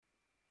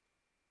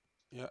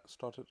Yeah,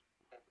 started.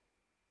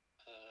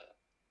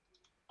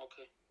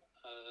 Okay,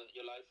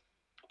 you're live.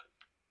 Okay.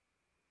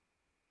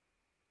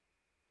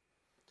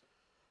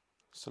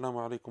 السلام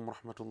عليكم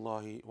ورحمة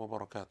الله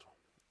وبركاته.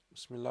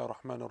 بسم الله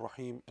الرحمن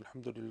الرحيم.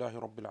 الحمد لله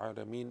رب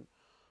العالمين.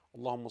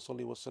 اللهم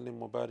صل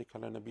وسلم وبارك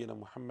على نبينا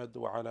محمد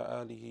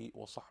وعلى آله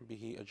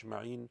وصحبه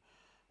أجمعين.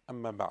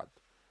 أما بعد.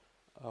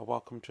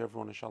 Welcome to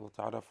everyone inshallah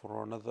ta'ala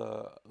for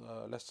another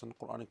lesson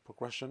Quranic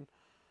progression,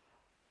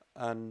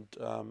 and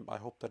I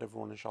hope that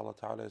everyone inshallah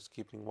ta'ala is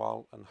keeping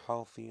well and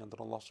healthy, and that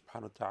Allah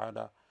subhanahu wa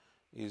ta'ala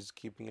is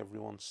keeping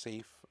everyone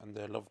safe and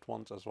their loved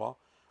ones as well.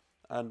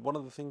 And one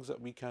of the things that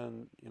we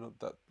can,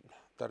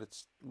 that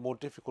it's more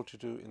difficult to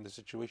do in the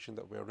situation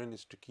that we're in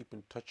is to keep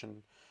in touch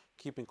and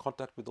keep in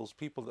contact with those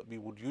people that we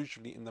would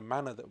usually in the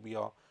manner that we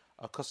are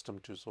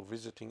accustomed to. So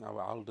visiting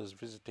our elders,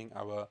 visiting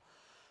our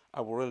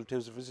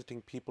relatives,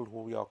 visiting people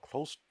who we are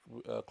close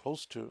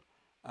to,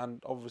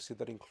 and obviously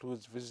that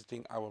includes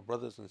visiting our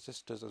brothers and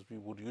sisters as we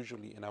would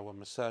usually in our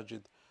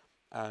masajid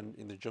and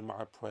in the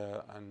Jum'ah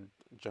prayer and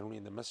generally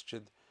in the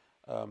masjid.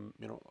 Um,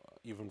 you know,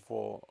 Even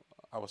for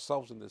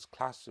ourselves in this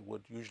class, it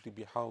would usually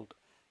be held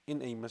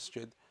in a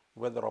masjid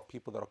where there are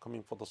people that are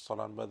coming for the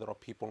salah and where there are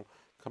people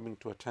coming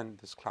to attend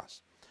this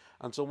class.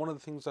 And so one of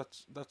the things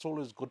that's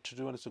always good to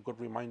do, and it's a good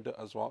reminder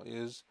as well,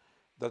 is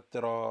that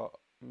there are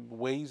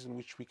ways in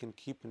which we can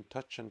keep in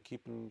touch and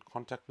keep in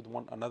contact with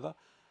one another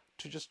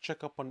to just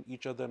check up on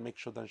each other and make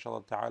sure that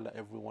inshallah ta'ala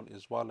everyone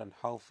is well and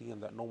healthy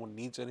and that no one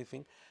needs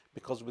anything,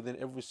 because within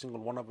every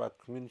single one of our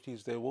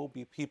communities there will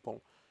be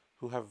people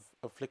who've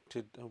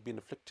been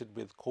afflicted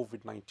with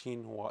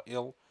COVID-19, who are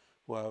ill,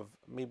 who have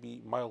maybe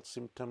mild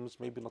symptoms,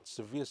 maybe not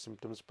severe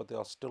symptoms, but they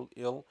are still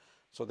ill,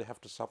 so they have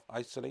to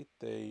self-isolate.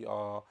 They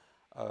are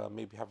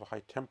maybe have a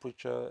high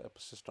temperature, a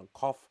persistent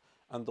cough,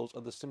 and those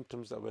other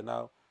symptoms that we're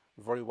now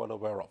very well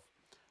aware of.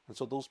 And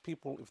so those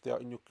people, if they are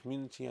in your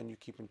community and you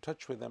keep in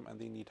touch with them and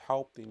they need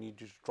help, they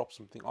need you to drop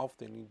something off,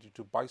 they need you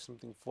to buy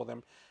something for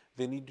them,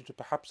 they need you to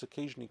perhaps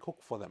occasionally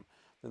cook for them,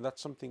 then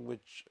that's something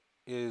which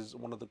is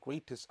one of the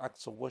greatest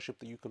acts of worship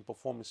that you can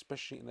perform,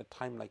 especially in a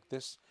time like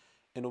this,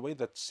 in a way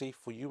that's safe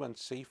for you and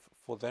safe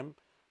for them,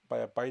 by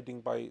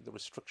abiding by the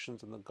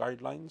restrictions and the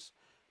guidelines,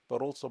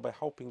 but also by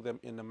helping them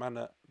in a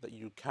manner that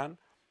you can.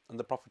 And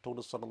the Prophet told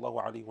us,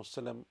 sallallahu alaihi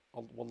wasallam,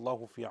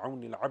 "Wallahu fi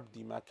auni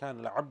al-abdi ma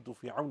kan al-abdu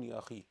fi auni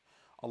akhi."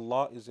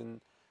 Allah is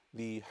in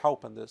the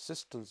help and the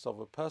assistance of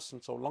a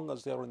person so long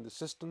as they are in the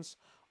assistance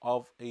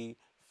of a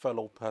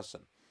fellow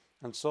person.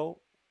 And so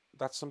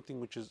that's something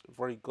which is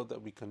very good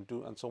that we can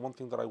do. And so one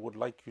thing that I would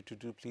like you to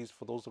do, please,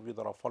 for those of you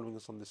that are following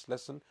us on this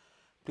lesson,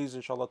 please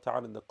inshallah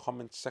ta'ala in the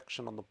comment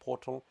section on the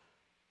portal,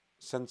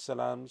 send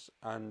salams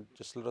and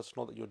just let us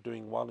know that you're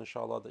doing well,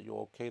 inshallah, that you're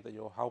okay, that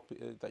you're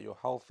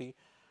healthy.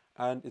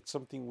 And it's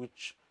something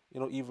which,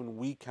 even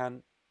we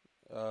can,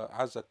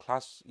 as a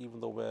class,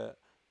 even though we're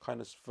kind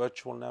of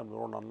virtual now and we're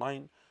all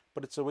online,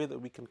 but it's a way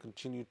that we can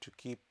continue to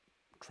keep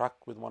track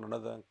with one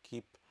another and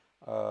keep,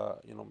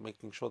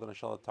 making sure that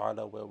inshallah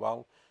ta'ala we're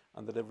well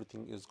and that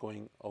everything is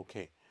going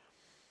okay.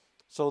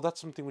 So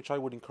that's something which I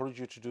would encourage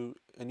you to do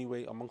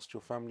anyway amongst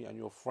your family and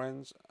your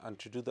friends, and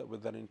to do that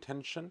with that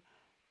intention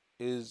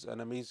is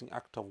an amazing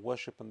act of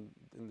worship. And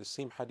in the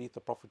same hadith, the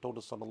Prophet told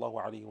us,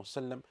 sallallahu alaihi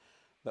wasallam,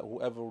 that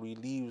whoever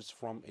relieves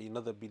from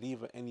another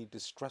believer any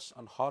distress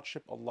and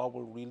hardship, Allah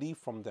will relieve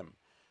from them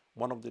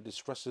one of the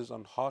distresses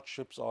and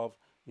hardships of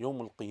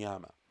Yawm al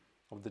Qiyamah,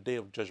 of the Day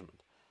of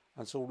Judgment.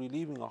 And so,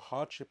 relieving a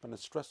hardship and a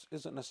stress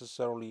isn't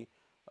necessarily,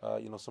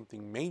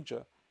 something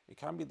major. It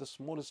can be the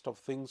smallest of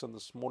things and the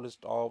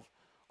smallest of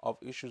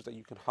issues that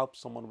you can help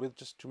someone with,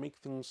 just to make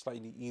things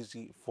slightly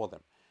easy for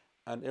them.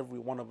 And every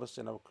one of us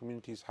in our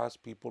communities has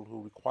people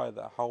who require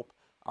that help: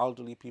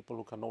 elderly people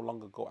who can no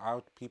longer go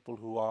out, people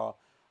who are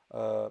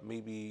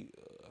maybe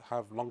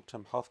have long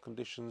term health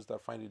conditions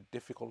that find it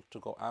difficult to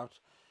go out.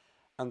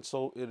 And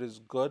so it is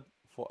good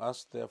for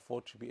us,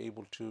 therefore, to be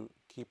able to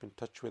keep in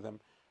touch with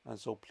them. And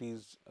so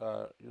please,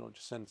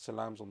 just send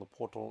salams on the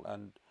portal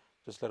and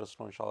just let us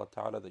know, inshallah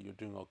ta'ala, that you're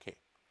doing okay.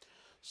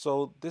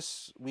 So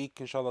this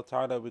week, inshallah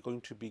ta'ala, we're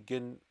going to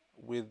begin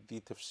with the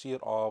tafsir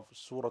of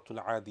Surah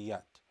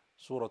Al-Adiyat.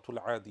 Surah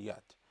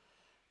Al-Adiyat.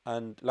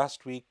 And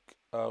last week,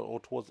 or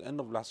towards the end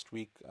of last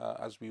week,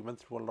 as we went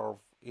through a lot of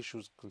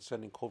issues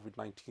concerning COVID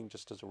 19,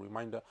 just as a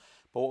reminder,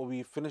 but what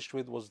we finished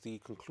with was the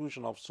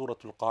conclusion of Surah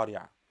Al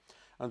Qari'ah.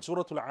 And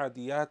Surah Al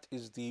Adiyat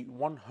is the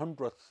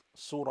 100th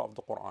surah of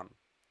the Quran.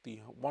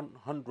 The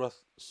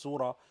 100th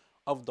surah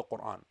of the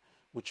Quran,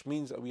 which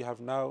means that we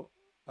have now,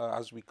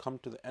 as we come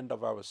to the end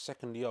of our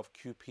second year of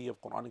QP of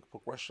Quranic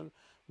progression,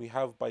 we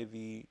have, by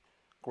the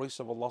grace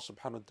of Allah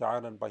subhanahu wa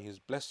ta'ala and by His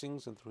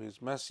blessings and through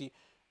His mercy,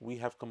 we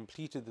have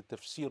completed the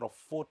tafsir of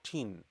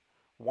 14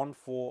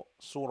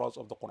 surahs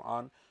of the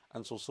Quran.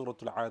 And so Surah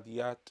Al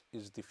Adiyat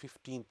is the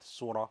 15th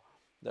surah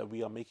that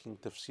we are making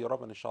tafsir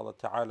of, and inshallah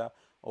ta'ala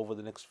over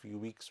the next few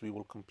weeks we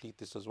will complete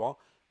this as well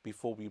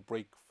before we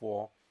break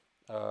for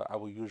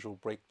our usual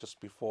break just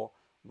before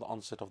the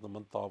onset of the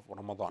month of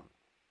Ramadan.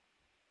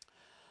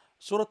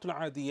 Surah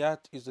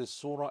Al-Adiyat is a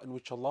surah in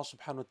which Allah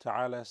subhanahu wa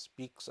ta'ala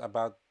speaks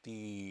about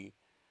the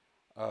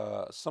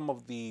some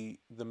of the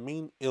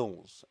main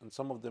ills and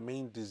some of the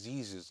main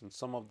diseases and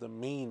some of the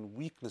main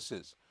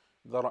weaknesses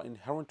that are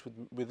inherent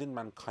within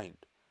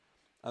mankind.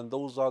 And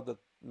those are that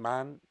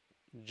man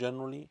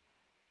generally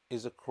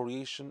is a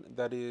creation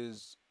that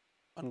is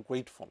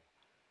ungrateful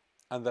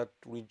and that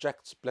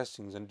rejects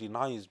blessings and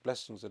denies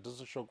blessings, that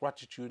doesn't show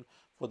gratitude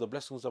for the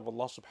blessings of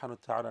Allah subhanahu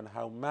wa ta'ala, and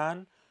how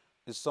man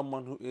is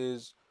someone who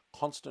is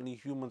constantly,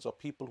 humans are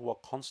people who are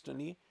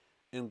constantly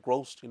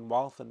engrossed in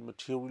wealth and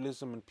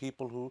materialism, and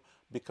people who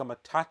become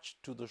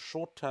attached to the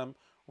short term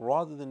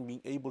rather than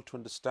being able to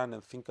understand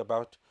and think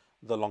about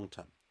the long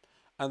term.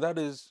 And that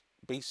is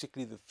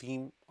basically the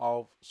theme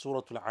of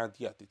Surah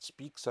Al-Adiyat. It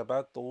speaks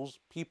about those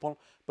people,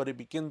 but it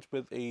begins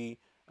with a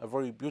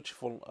very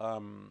beautiful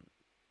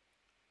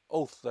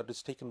oath that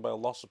is taken by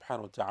Allah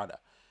subhanahu wa ta'ala.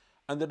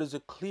 And there is a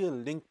clear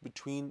link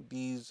between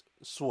these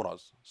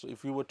surahs. So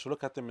if you were to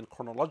look at them in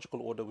chronological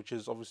order, which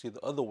is obviously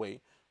the other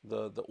way,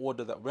 the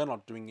order that we're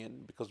not doing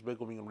in, because we're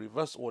going in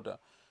reverse order.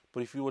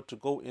 But if you were to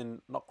go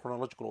in, not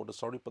chronological order,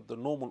 sorry, but the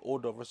normal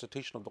order of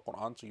recitation of the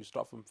Quran, so you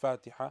start from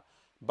Fatiha,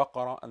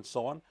 Baqarah, and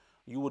so on,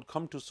 you would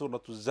come to Surah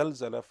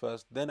Zalzala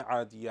first, then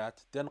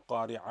Adiyat, then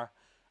Qari'ah,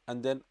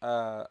 and then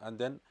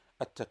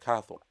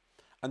At-Takathur.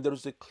 And there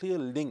is a clear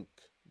link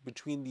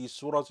between these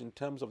surahs in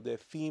terms of their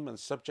theme and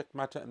subject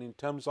matter, and in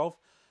terms of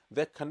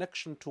their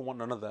connection to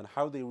one another and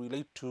how they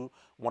relate to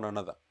one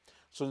another.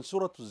 So in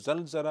Surah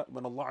Zalzala,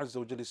 when Allah Azza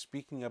wa Jalla is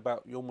speaking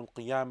about Yawm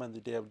al-Qiyamah and the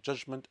Day of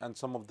Judgment and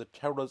some of the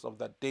terrors of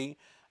that day,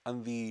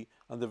 and the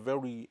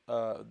very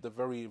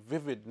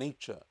vivid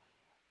nature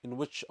in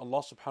which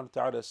Allah subhanahu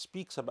wa ta'ala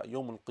speaks about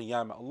Yawm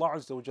al-Qiyamah, Allah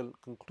Azza wa Jalla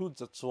concludes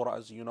that surah,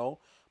 as you know,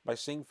 by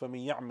saying,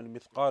 فَمَن يَعْمَلْ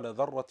مِثْقَالَ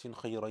ذَرَّةٍ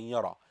خَيْرًا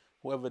يَرَى.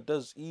 Whoever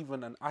does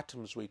even an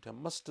atom's weight, a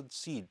mustard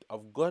seed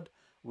of good,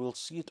 will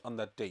see it on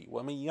that day.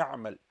 وَمَن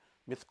يَعْمَلْ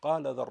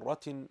مِثْقَالَ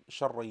ذَرَّةٍ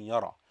شَرًّا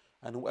يَرَى.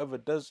 And whoever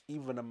does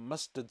even a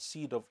mustard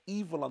seed of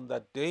evil on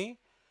that day,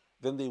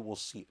 then they will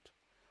see it.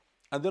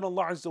 And then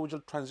Allah Azza wa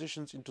Jal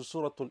transitions into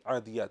Surah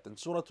Al-Adiyat. And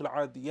Surah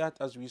Al-Adiyat,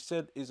 as we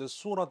said, is a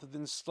surah that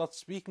then starts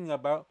speaking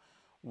about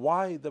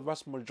why the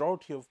vast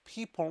majority of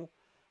people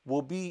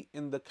will be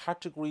in the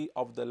category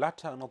of the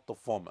latter and not the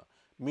former.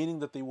 Meaning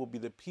that they will be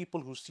the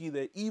people who see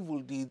their evil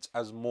deeds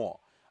as more.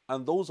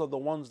 And those are the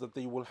ones that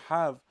they will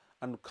have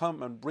and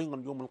come and bring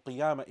on Yawm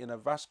al-Qiyamah in a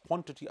vast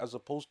quantity, as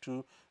opposed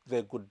to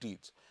their good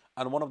deeds.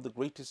 And one of the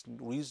greatest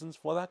reasons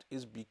for that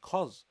is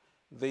because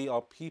they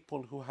are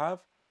people who have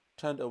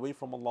turned away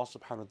from Allah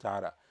subhanahu wa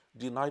ta'ala,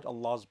 denied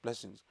Allah's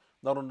blessings,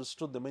 not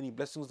understood the many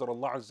blessings that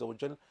Allah Azza wa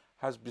Jal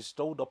has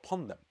bestowed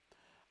upon them.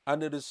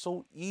 And it is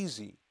so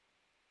easy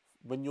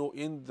when you're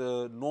in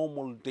the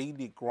normal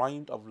daily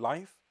grind of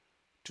life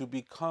to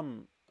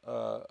become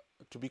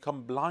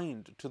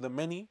blind to the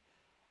many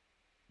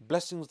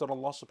blessings that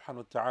Allah subhanahu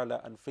wa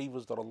ta'ala and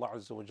favors that Allah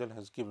Azza wa Jal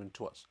has given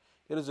to us.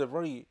 It is a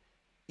very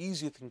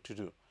easy thing to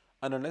do.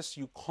 And unless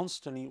you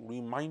constantly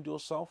remind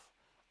yourself,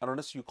 and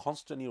unless you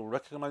constantly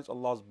recognize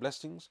Allah's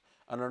blessings,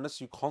 and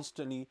unless you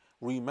constantly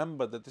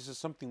remember that this is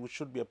something which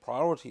should be a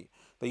priority,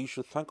 that you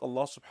should thank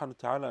Allah subhanahu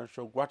wa ta'ala and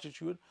show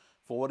gratitude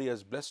for what He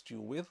has blessed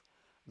you with,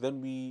 then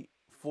we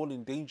fall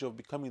in danger of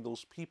becoming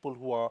those people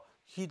who are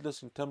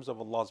heedless in terms of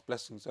Allah's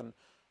blessings. And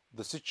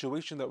the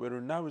situation that we're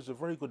in now is a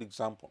very good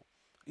example.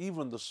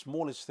 Even the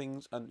smallest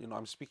things, and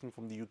I'm speaking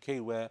from the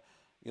UK, where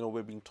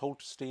we're being told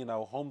to stay in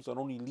our homes and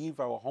only leave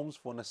our homes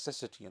for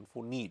necessity and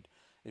for need.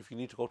 If you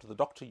need to go to the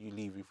doctor, you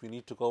leave. If you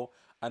need to go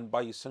and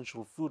buy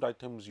essential food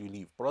items, you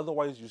leave. But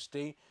otherwise, you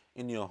stay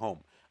in your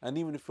home. And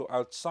even if you're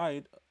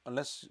outside,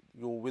 unless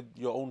you're with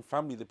your own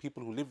family, the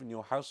people who live in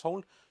your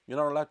household, you're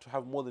not allowed to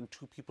have more than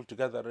 2 people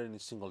together at any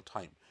single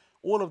time.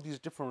 All of these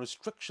different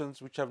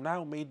restrictions, which have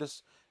now made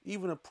us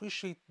even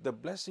appreciate the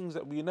blessings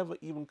that we never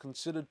even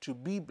considered to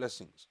be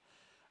blessings.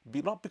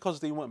 Not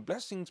because they weren't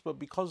blessings, but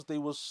because they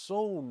were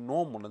so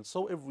normal and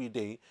so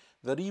everyday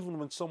that even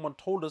when someone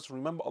told us,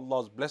 remember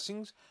Allah's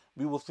blessings,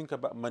 we will think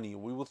about money.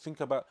 We will think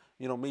about,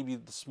 maybe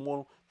the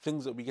small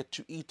things that we get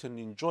to eat and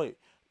enjoy.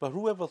 But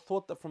whoever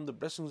thought that from the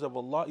blessings of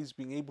Allah is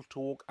being able to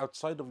walk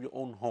outside of your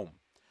own home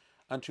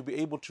and to be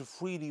able to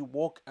freely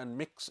walk and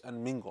mix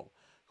and mingle?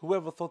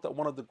 Whoever thought that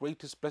one of the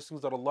greatest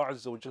blessings that Allah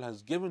Azza wa Jal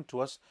has given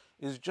to us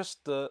is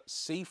just the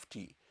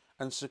safety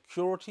and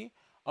security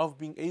of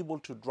being able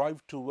to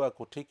drive to work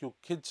or take your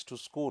kids to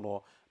school,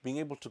 or being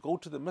able to go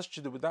to the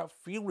masjid without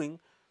fearing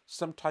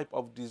some type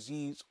of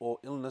disease or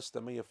illness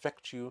that may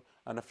affect you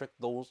and affect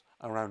those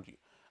around you.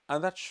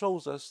 And that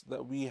shows us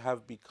that we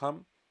have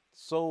become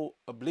so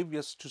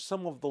oblivious to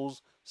some of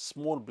those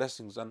small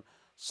blessings. And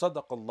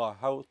Sadaqallah,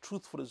 how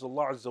truthful is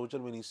Allah Azza wa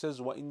Jal when He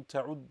says, وَإِن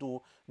تَعُدُّوا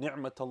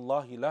نِعْمَةَ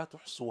اللَّهِ لَا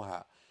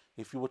تُحْصُوهَا.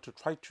 If you were to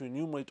try to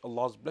enumerate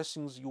Allah's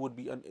blessings, you would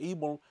be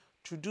unable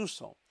to do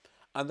so.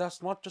 And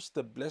that's not just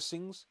the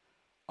blessings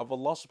of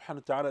Allah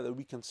subhanahu wa ta'ala that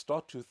we can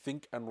start to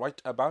think and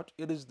write about.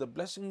 It is the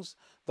blessings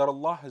that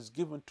Allah has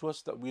given to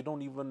us that we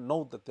don't even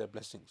know that they're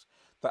blessings,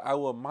 that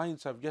our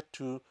minds have yet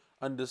to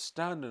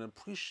understand and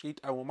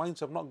appreciate, our minds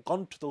have not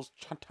gone to those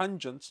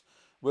tangents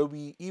where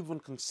we even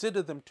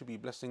consider them to be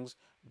blessings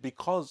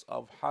because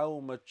of how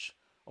much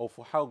or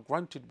for how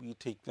granted we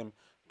take them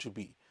to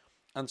be.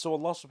 And so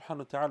Allah subhanahu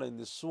wa ta'ala in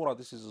this surah,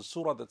 this is a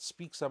surah that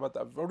speaks about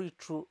that very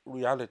true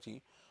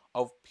reality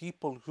of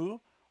people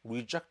who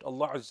reject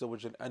Allah Azza wa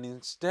Jal, and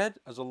instead,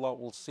 as Allah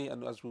will say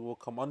and as we will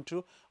come on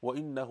to,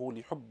 وَإِنَّهُ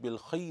لِحُبِّ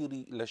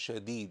الْخَيْرِ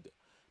لَشَدِيدٌ,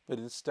 but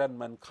instead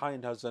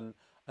mankind has an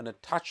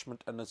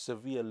attachment and a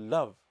severe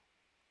love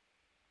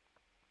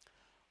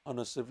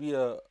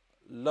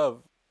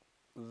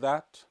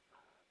that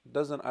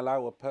doesn't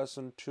allow a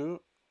person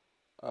to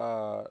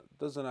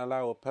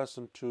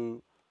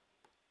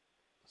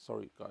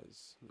sorry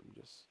guys, let me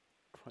just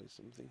try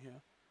something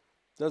here.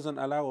 Doesn't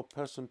allow a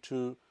person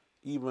to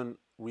even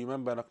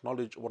remember and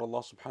acknowledge what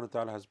Allah subhanahu wa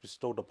ta'ala has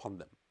bestowed upon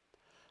them.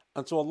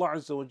 And so Allah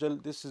Azza wa Jal,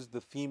 this is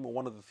the theme, or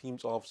one of the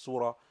themes of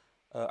Surah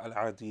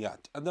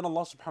Al-Adiyat. And then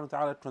Allah subhanahu wa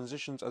ta'ala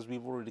transitions, as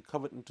we've already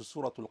covered, into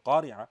Surah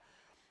Al-Qari'ah.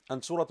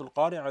 And Surah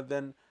Al-Qari'ah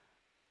then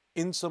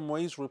in some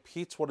ways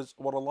repeats what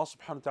Allah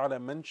subhanahu wa ta'ala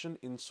mentioned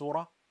in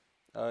Surah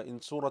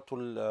Al-Zalzala,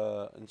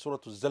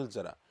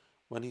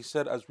 when He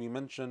said, as we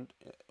mentioned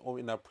or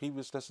in our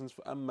previous lessons,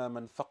 فَأَمَّا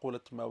مَنْ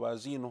ثَقُلَتْ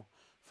مَوَازِينُهُ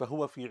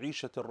فَهُوَ فِي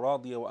عِيشَةٍ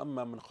رَاضِيَةٍ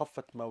وَأَمَّا مَنْ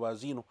خَفَّتْ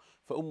مَوَازِينُهُ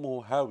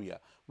فَأُمُّهُ هَاوِيَةٌ.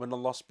 When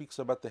Allah speaks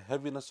about the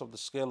heaviness of the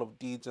scale of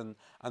deeds and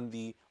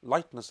the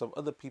lightness of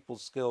other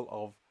people's scale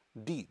of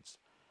deeds.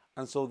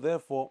 And so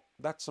therefore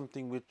that's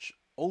something which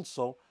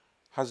also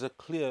has a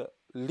clear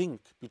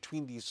link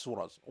between these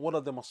surahs. All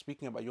of them are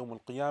speaking about Yawm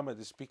al-Qiyamah,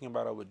 they're speaking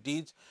about our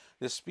deeds,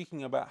 they're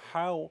speaking about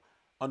how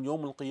on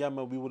Yawm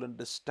al-Qiyamah we will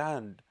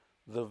understand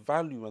the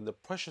value and the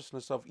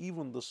preciousness of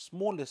even the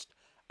smallest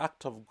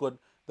act of good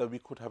that we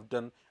could have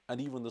done, and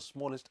even the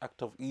smallest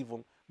act of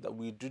evil that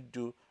we did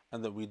do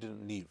and that we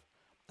didn't leave.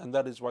 And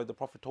that is why the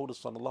Prophet told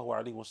us sallallahu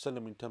alaihi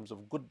wasallam in terms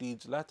of good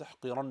deeds, لا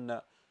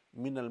تحقرن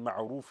من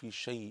المعروف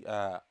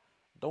شيئا.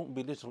 Don't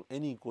belittle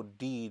any good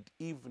deed,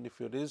 even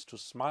if it is to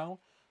smile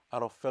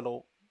at a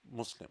fellow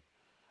Muslim.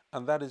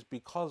 And that is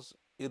because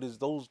it is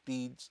those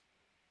deeds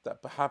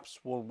that perhaps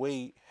will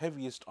weigh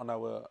heaviest on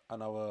our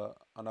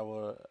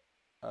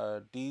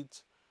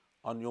deeds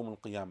on Yawm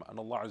al-Qiyamah. And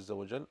Allah Azza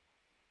wa Jal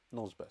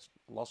knows best.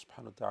 Allah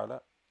subhanahu wa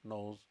ta'ala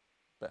knows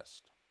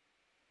best.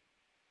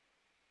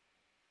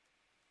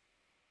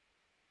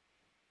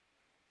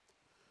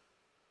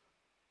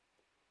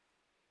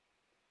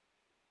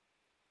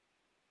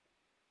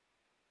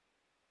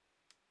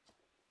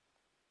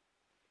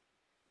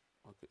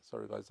 Okay,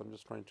 sorry guys, I'm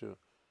just trying to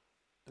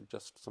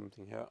adjust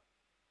something here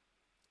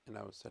in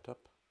our setup.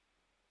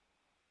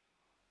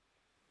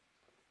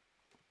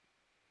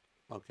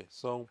 Okay,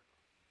 so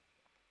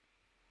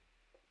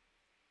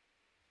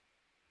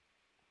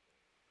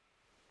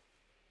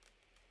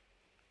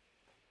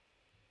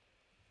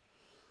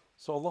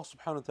Allah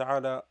subhanahu wa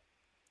ta'ala,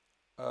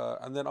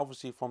 and then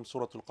obviously from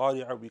Surah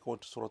Al-Qari'ah we go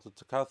into Surah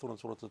Al-Takathur, and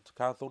Surah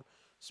Al-Takathur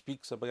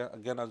speaks about,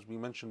 again as we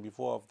mentioned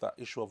before, of that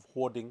issue of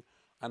hoarding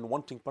and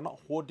wanting, but not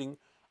hoarding.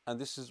 And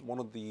this is one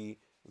of the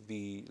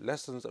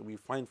lessons that we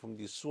find from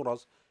these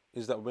surahs,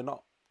 is that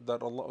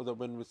that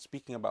when we're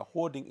speaking about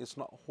hoarding, it's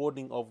not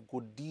hoarding of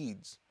good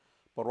deeds,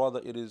 but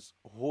rather it is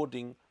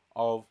hoarding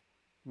of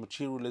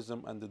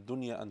materialism and the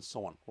dunya and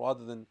so on,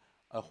 rather than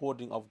a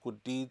hoarding of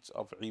good deeds,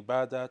 of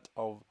ibadat,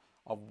 of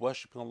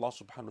worshipping Allah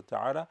subhanahu wa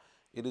ta'ala.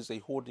 It is a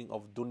hoarding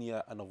of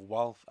dunya and of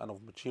wealth and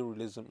of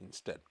materialism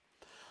instead.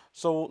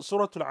 So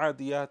Surah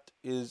Al-Adiyat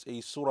is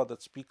a surah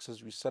that speaks,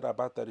 as we said,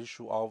 about that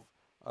issue of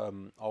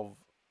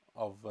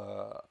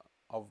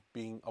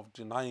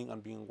denying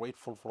and being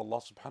grateful for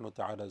Allah subhanahu wa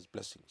ta'ala's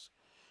blessings.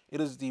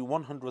 It is the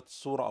 100th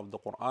surah of the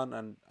Quran,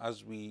 and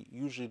as we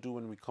usually do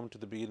when we come to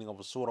the beginning of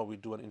a surah, we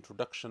do an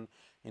introduction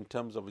in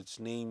terms of its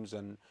names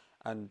and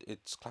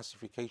its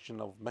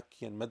classification of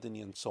Makki and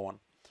Madani and so on.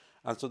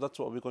 And so that's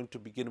what we're going to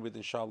begin with,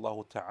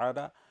 inshallah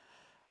ta'ala.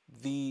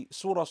 The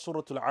Surah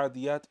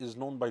Al-Adiyat is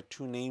known by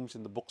two names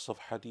in the books of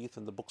Hadith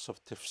and the books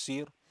of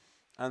Tafsir,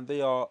 and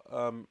they are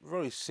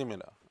very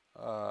similar.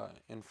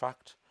 In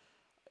fact,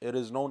 it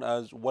is known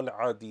as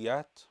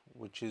Wal-Adiyat,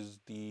 which is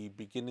the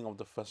beginning of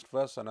the first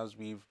verse, and as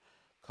we've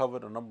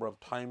covered a number of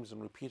times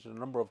and repeated a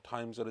number of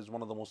times, it is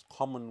one of the most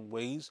common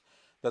ways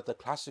that the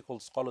classical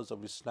scholars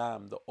of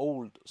Islam, the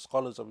old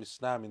scholars of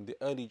Islam in the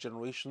early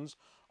generations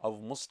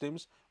of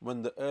Muslims,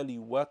 when the early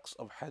works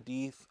of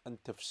Hadith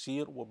and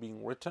Tafsir were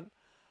being written,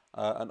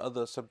 and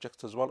other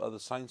subjects as well, other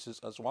sciences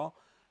as well,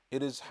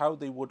 it is how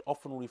they would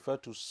often refer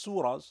to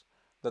surahs,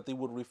 that they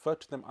would refer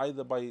to them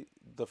either by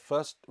the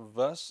first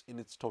verse in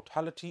its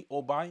totality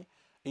or by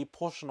a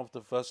portion of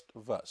the first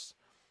verse.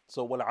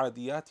 So Wal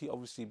Adiyati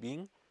obviously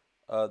being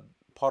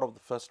part of the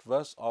first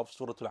verse of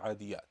Surah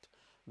Al-Adiyat.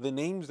 The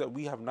names that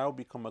we have now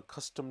become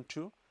accustomed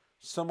to,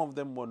 some of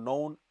them were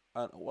known,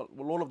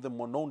 all of them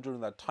were known during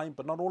that time,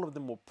 but not all of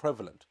them were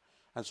prevalent.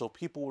 And so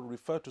people would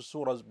refer to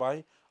surahs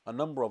by a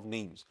number of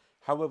names.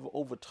 However,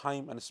 over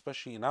time, and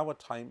especially in our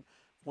time,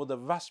 for the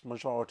vast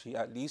majority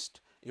at least,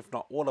 if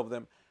not all of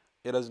them,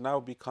 it has now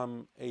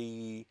become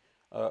a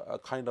a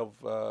kind of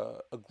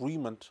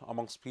agreement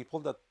amongst people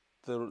that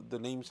the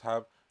names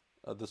have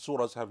the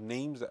surahs have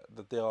names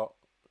that they are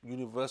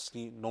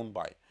universally known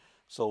by.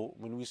 So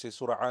when we say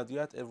Surah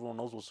Adiyat, everyone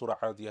knows what Surah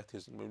Adiyat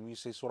is. And when we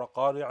say Surah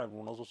Qari'ah,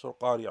 everyone knows what Surah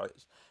Qari'ah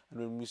is.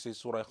 And when we say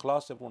Surah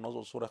Ikhlas, everyone knows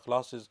what Surah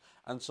Ikhlas is,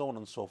 and so on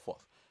and so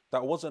forth.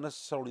 That wasn't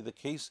necessarily the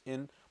case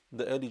in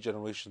the early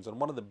generations. And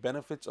one of the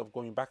benefits of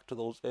going back to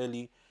those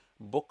early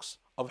books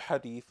of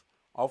hadith,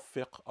 of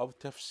fiqh, of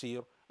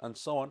tafsir, and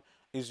so on,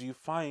 is you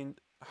find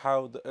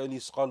how the early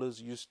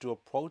scholars used to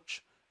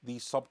approach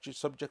these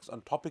subjects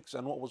and topics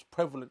and what was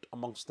prevalent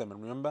amongst them.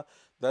 And remember,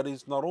 that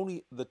is not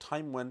only the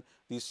time when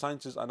these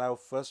sciences are now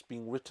first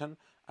being written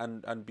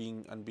and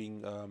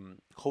being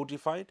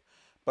codified,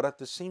 but at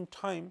the same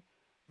time,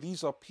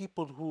 these are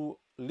people who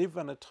live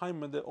in a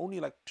time when they're only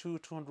like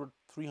 200,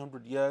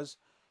 300 years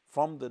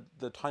from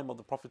the time of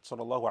the Prophet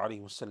sallallahu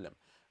alaihi wasallam.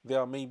 They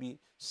are maybe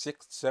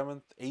 6th,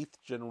 7th,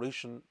 8th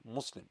generation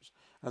Muslims.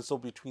 And so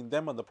between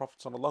them and the Prophet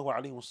sallallahu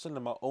alaihi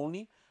wasallam are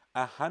only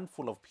a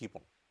handful of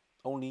people.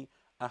 Only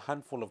a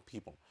handful of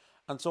people.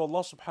 And so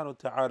Allah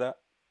subhanahu wa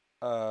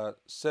ta'ala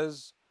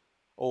says,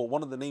 or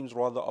one of the names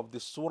rather of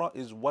this surah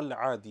is Wal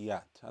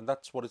Adiyat, and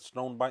that's what it's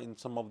known by in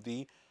some of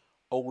the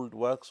old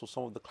works or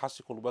some of the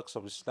classical works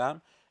of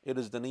Islam. It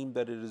is the name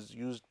that it is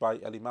used by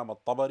Al Imam Al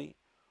Tabari,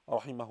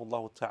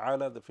 rahimahullah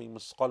ta'ala, the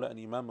famous scholar and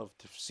Imam of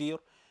Tafsir,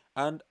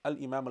 and Al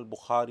Imam Al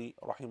Bukhari,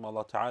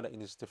 rahimahullah ta'ala,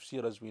 in his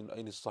Tafsir,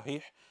 in his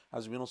Sahih.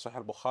 As we know, Sahih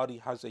Al Bukhari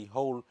has a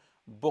whole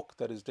book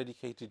that is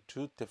dedicated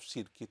to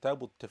Tafsir,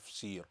 Kitab Al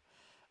Tafsir.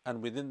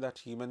 And within that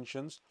he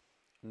mentions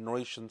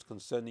narrations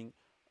concerning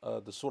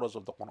the surahs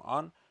of the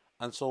Quran.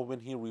 And so when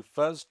he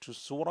refers to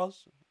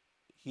surahs,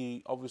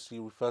 he obviously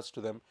refers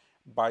to them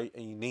by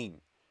a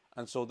name.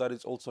 And so that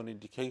is also an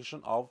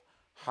indication of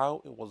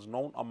how it was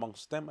known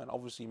amongst them. And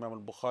obviously Imam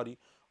al-Bukhari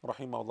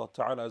rahimahullah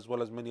ta'ala, as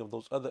well as many of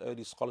those other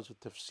early scholars of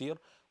tafsir,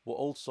 were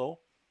also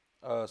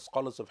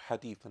scholars of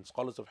hadith, and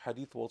scholars of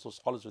hadith were also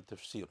scholars of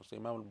tafsir. So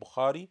Imam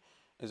al-Bukhari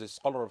is a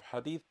scholar of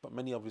hadith, but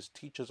many of his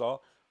teachers are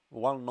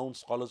well-known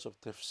scholars of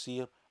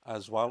tafsir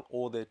as well,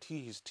 or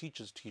his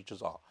teachers'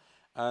 teachers are.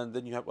 And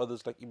then you have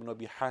others like Ibn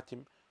Abi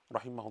Hatim,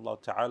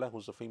 rahimahullah ta'ala,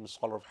 who's a famous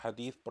scholar of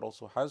hadith, but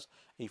also has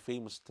a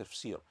famous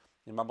tafsir.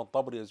 Imam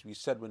al-Tabari, as we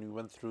said when we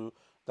went through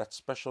that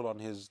special on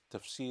his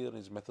tafsir,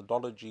 his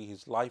methodology,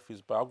 his life,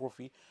 his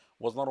biography,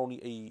 was not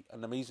only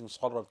an amazing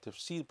scholar of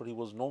tafsir, but he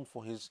was known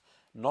for his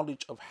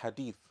knowledge of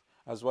hadith,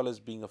 as well as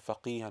being a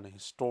faqih and a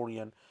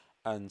historian,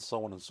 and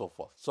so on and so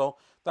forth. So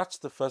that's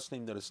the first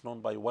name that is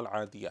known by Wal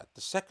Adiyat.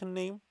 The second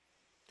name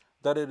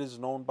that it is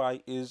known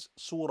by is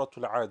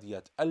Suratul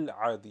Adiyat, Al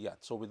Adiyat,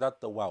 so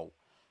without the waw.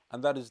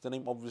 And that is the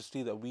name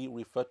obviously that we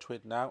refer to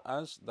it now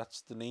as.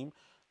 That's the name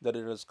that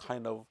it has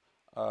kind of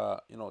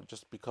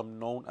just become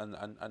known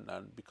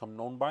and become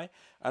known by.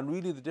 And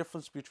really the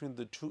difference between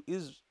the two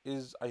is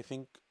I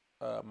think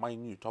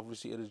minute.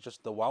 Obviously it is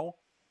just the waw,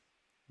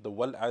 the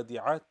Wal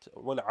Adiyat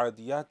or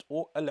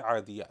Al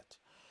Adiyat.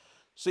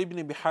 So Ibn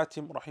Abi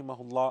Hatim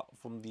rahimahullah,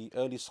 from the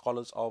early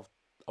scholars of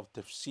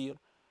tafsir,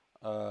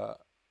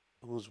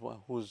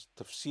 whose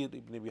tafsir,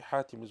 Ibn Abi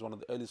Hatim is one of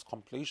the earliest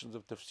compilations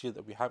of tafsir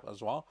that we have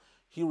as well.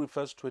 He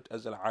refers to it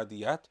as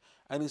Al-Adiyat,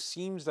 and it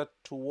seems that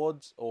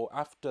towards or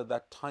after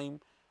that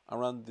time,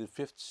 around the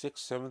 5th,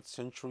 6th, 7th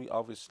century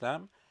of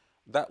Islam,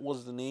 that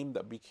was the name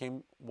that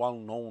became well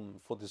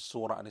known for this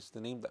surah, and it's the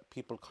name that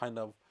people kind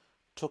of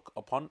took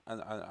upon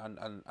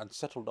and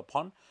settled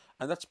upon.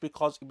 And that's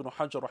because Ibn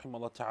Hajar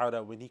rahimahullah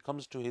ta'ala, when he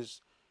comes to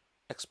his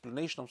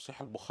explanation of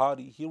Sahih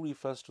al-Bukhari, he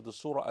refers to the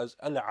surah as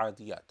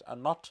Al-Adiyat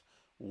and not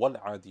Wal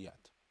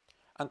Adiyat.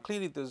 And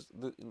clearly there's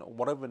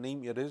whatever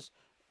name it is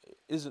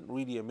isn't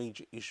really a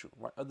major issue,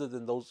 right? Other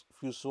than those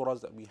few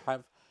surahs that we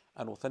have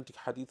an authentic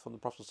hadith from the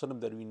Prophet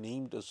ﷺ that we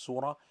named a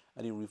surah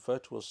and he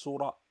referred to a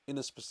surah in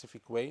a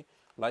specific way,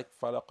 like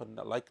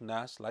Falaq, like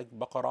Nas, like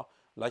Baqarah,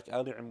 like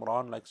Ali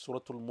Imran, like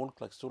Suratul Mulk,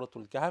 like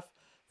Suratul Kahf.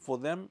 For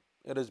them,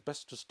 it is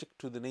best to stick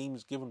to the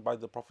names given by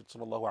the Prophet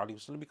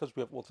ﷺ because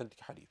we have authentic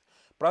hadith.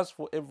 But as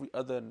for every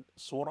other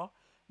surah,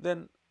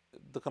 then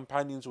the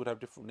companions would have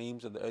different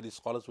names and the early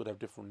scholars would have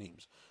different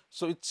names.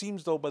 So it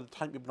seems though by the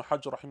time Ibn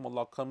Hajar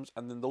rahimahullah comes,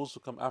 and then those who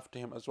come after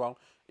him as well,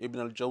 Ibn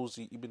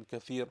al-Jawzi, Ibn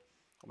Kathir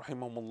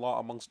rahimahullah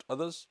amongst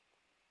others,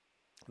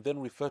 then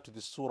refer to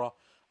this surah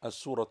as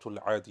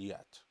Suratul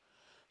Adiyat.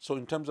 So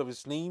in terms of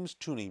its names,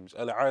 two names,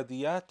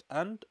 Al-Adiyat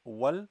and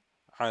Wal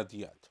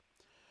Adiyat.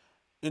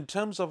 In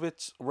terms of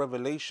its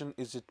revelation,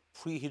 is it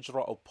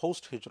pre-Hijrah or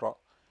post-Hijrah?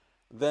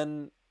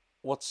 Then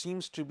what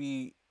seems to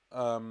be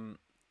there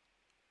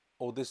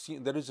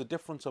is a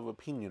difference of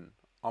opinion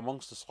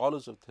amongst the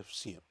scholars of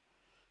tafsir.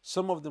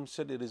 Some of them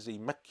said it is a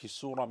Makki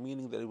surah,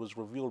 meaning that it was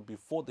revealed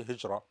before the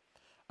Hijrah,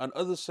 and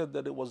others said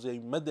that it was a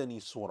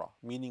Madani surah,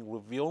 meaning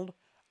revealed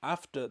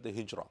after the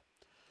Hijrah.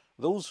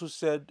 Those who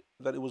said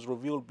that it was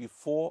revealed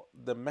before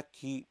the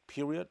Makki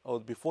period, or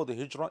before the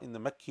Hijrah in the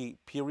Makki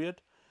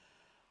period,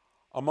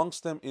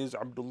 amongst them is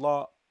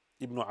Abdullah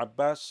ibn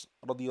Abbas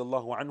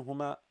radiyallahu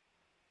anhuma,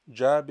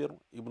 Jabir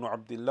ibn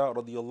Abdullah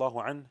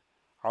radiyallahu anh,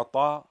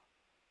 Ata,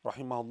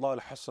 rahimahullah,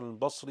 Al-Hasan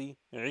al-Basri,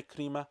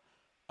 Ikrimah,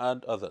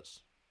 and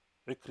others.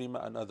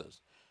 Ikrimah and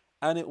others.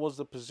 And it was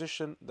the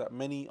position that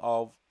many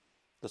of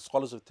the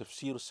scholars of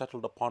tafsir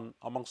settled upon,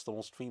 amongst the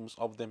most famous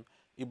of them,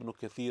 Ibn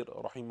Kathir,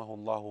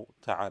 rahimahullah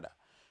ta'ala.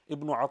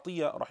 Ibn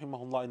Atiyah,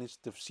 rahimahullah, in his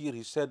tafsir,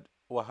 he said,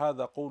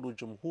 وَهَذَا قَوْلُ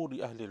جُمْهُورِ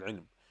أَهْلِ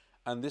الْعِلْمِ.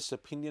 And this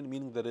opinion,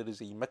 meaning that it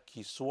is a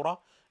Makki surah,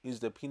 is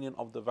the opinion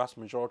of the vast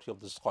majority of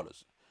the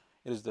scholars.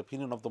 It is the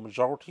opinion of the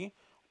majority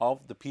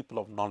of the people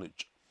of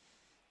knowledge,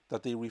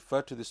 that they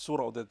refer to this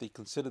surah, or that they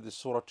consider this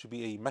surah to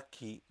be a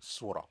Makki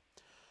surah.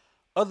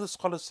 Other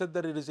scholars said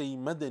that it is a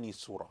Madani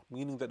surah,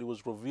 meaning that it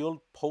was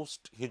revealed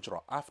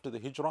post-Hijrah, after the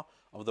Hijrah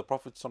of the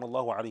Prophet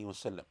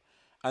ﷺ.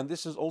 And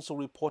this is also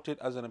reported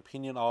as an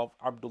opinion of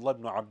Abdullah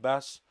ibn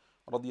Abbas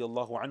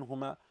radiallahu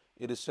anhuma.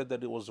 It is said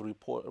that it was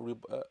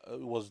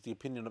the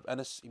opinion of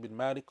Anas ibn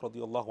Malik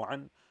radiallahu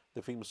an,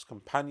 the famous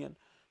companion.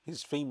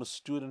 His famous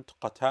student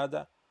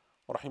Qatada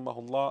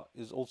rahimahullah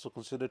is also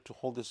considered to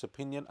hold this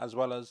opinion, as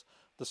well as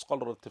the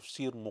scholar of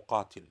tafsir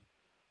Muqatil,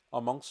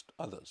 amongst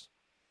others.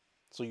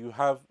 So you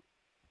have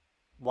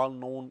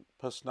well-known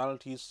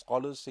personalities,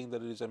 scholars saying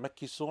that it is a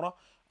Makki surah,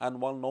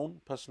 and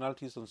well-known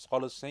personalities and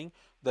scholars saying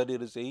that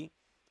it is a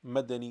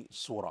Madani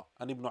surah.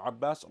 And Ibn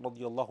Abbas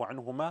radiallahu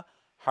anhuma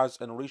has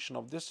a narration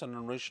of this and a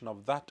narration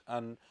of that,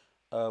 and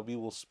we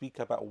will speak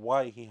about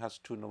why he has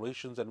two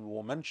narrations, and we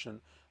will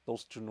mention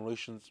those two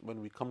narrations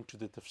when we come to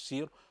the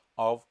tafsir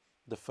of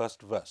the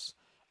first verse.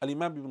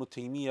 Al-Imam Ibn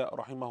Taymiyyah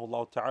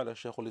rahimahullah ta'ala,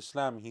 Shaykh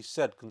al-Islam, he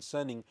said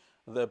concerning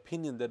the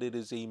opinion that it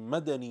is a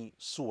Madani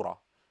surah,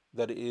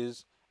 that it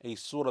is a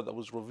surah that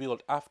was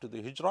revealed after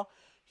the Hijrah,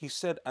 he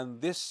said,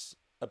 and this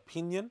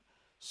opinion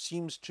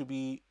seems to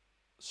be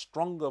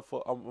stronger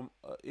for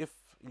if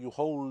you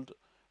hold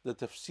the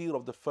tafsir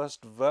of the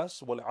first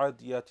verse,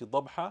 وَالْعَادِيَاتِ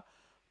ضَبْحًا,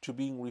 to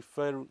being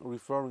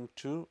referring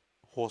to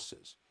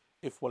horses.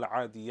 If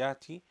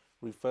وَالْعَادِيَاتِ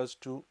refers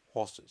to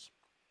horses.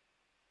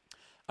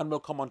 And we'll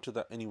come on to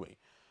that anyway.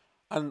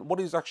 And what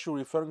he's actually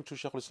referring to,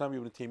 Shaykh al-Islam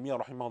Ibn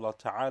Taymiyyah rahimahullah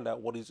ta'ala,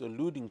 what he's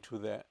alluding to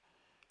there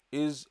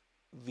is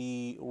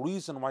the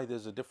reason why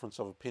there's a difference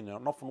of opinion.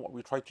 And often what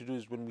we try to do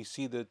is, when we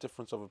see the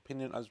difference of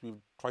opinion, as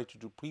we've tried to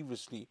do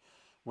previously,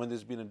 when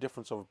there's been a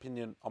difference of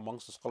opinion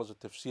amongst the scholars of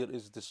tafsir,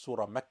 is this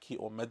surah Makki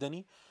or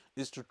Madani,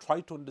 is to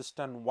try to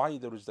understand why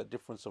there is that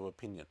difference of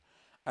opinion.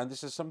 And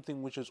this is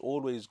something which is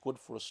always good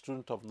for a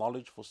student of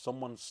knowledge, for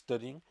someone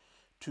studying,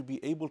 to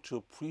be able to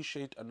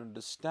appreciate and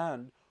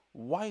understand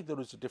why there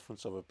is a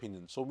difference of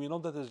opinion. So we know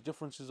that there's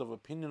differences of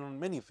opinion on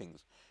many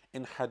things.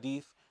 In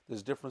hadith,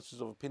 there's differences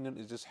of opinion.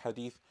 Is this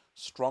hadith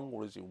strong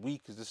or is it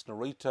weak? Is this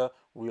narrator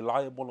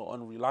reliable or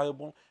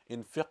unreliable?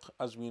 In fiqh,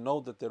 as we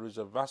know, that there is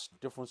a vast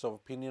difference of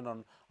opinion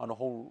on a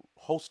whole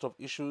host of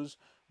issues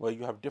where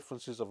you have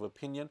differences of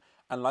opinion.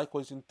 And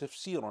likewise in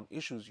tafsir, on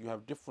issues you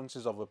have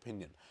differences of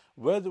opinion.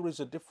 Where there is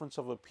a difference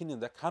of opinion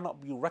that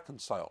cannot be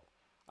reconciled,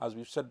 as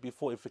we've said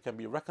before, if it can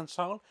be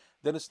reconciled,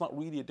 then it's not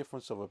really a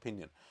difference of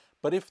opinion.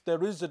 But if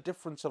there is a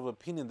difference of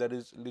opinion that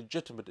is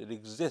legitimate, it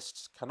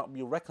exists, cannot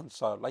be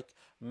reconciled, like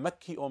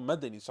Makki or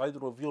Madani, it's either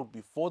revealed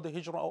before the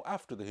Hijrah or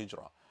after the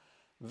Hijrah.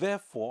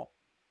 Therefore,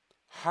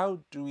 how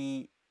do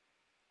we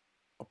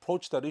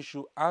approach that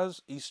issue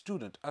as a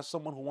student, as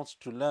someone who wants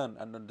to learn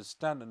and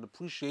understand and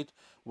appreciate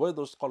where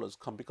those scholars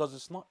come? Because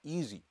it's not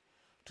easy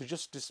to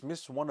just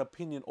dismiss one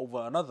opinion over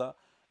another.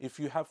 If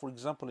you have, for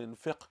example, in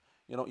fiqh,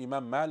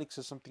 Imam Malik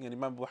says something and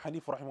Imam Abu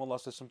Hanifa rahimahullah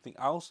says something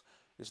else,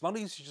 it's not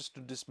easy just to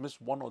dismiss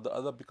one or the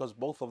other, because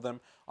both of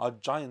them are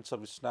giants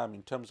of Islam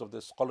in terms of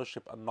their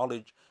scholarship and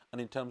knowledge,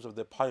 and in terms of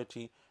their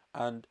piety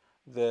and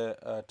their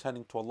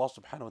turning to Allah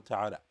subhanahu wa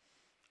ta'ala.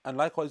 And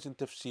likewise in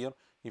tafsir,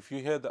 if you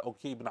hear that,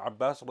 okay, Ibn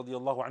Abbas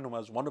radiallahu anhum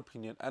has one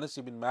opinion, Anas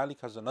ibn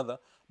Malik has another,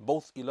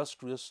 both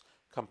illustrious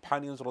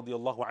companions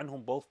radiallahu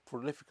anhum, both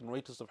prolific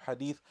narrators of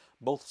hadith,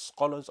 both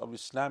scholars of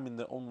Islam in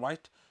their own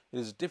right, it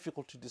is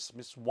difficult to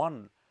dismiss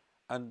one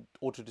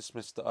or to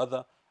dismiss the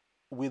other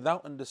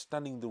without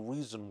understanding the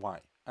reason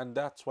why. And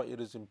that's why it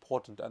is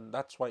important, and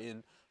that's why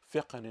in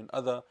fiqh and in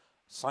other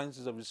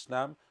sciences of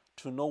Islam,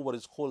 to know what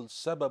is called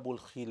sababul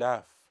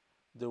khilaf,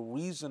 the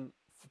reason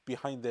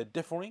behind their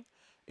differing.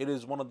 It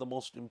is one of the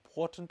most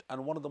important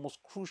and one of the most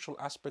crucial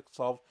aspects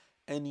of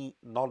any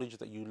knowledge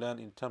that you learn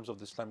in terms of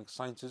the Islamic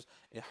sciences.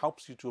 It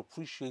helps you to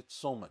appreciate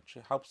so much.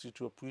 It helps you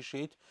to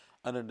appreciate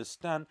and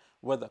understand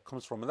where that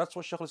comes from. And that's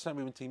what Shaykh al-Islam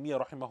Ibn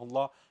Taymiyyah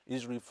rahimahullah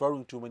is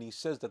referring to when he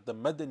says that the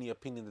Madani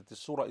opinion, that the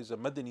surah is a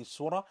Madani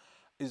surah,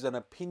 is an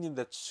opinion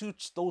that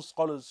suits those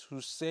scholars who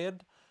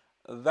said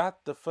that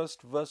the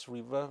first verse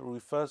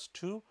refers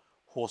to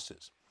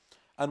horses.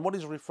 And what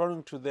he's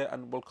referring to there,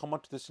 and we'll come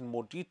on to this in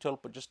more detail,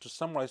 but just to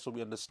summarize so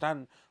we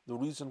understand the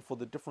reason for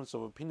the difference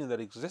of opinion that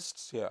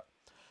exists here,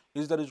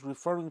 is that he's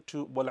referring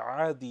to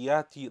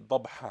وَالْعَادِيَاتِ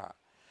ضَبْحًا.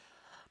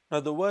 Now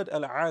the word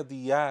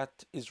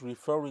al-adiyat is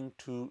referring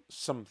to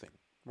something,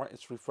 right?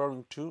 It's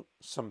referring to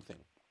something.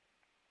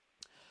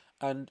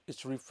 And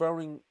it's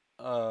referring,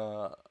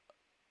 and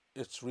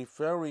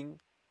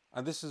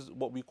this is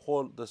what we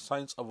call the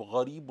science of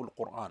gharib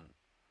al-Quran.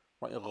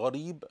 Right?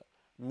 Gharib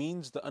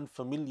means the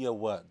unfamiliar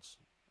words.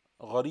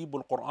 Gharib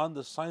al-Quran,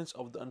 the science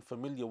of the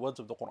unfamiliar words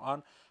of the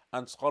Quran,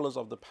 and scholars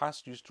of the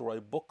past used to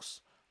write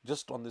books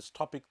just on this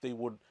topic. They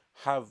would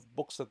have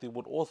books that they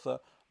would author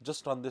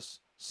just on this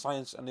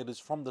science, and it is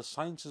from the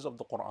sciences of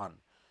the Quran.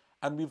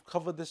 And we've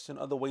covered this in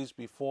other ways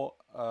before,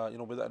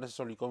 without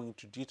necessarily going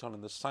into detail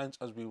in the science,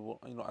 as we will,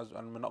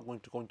 and we're not going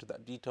to go into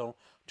that detail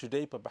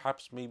today, but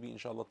perhaps maybe,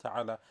 inshallah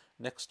ta'ala,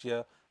 next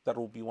year, that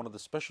will be one of the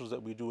specials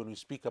that we do when we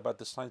speak about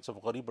the science of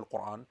Gharib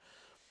al-Quran.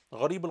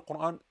 Gharib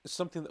al-Quran is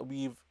something that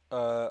we've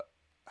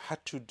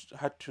had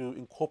to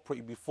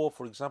incorporate before.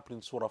 For example,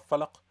 in Surah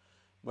Falaq,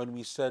 when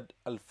we said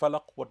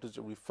al-Falaq, what does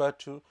it refer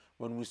to?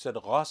 When we said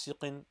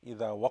غاسق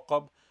إذا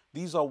وقب,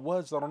 these are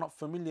words that are not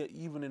familiar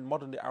even in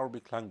modern day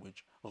Arabic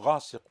language.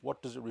 Ghasiq,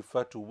 what does it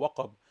refer to?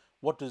 Waqab,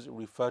 what does it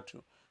refer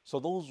to?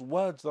 So those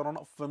words that are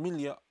not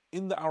familiar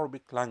in the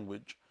Arabic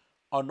language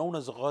are known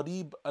as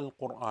Gharib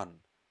al-Quran,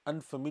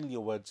 unfamiliar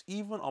words.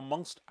 Even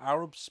amongst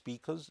Arab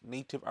speakers,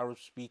 native Arab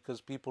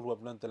speakers, people who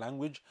have learned the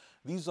language,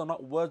 these are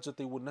not words that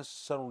they would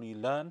necessarily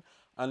learn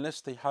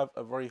unless they have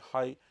a very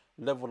high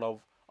level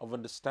of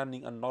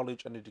understanding and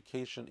knowledge and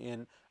education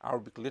in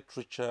Arabic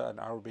literature and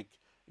Arabic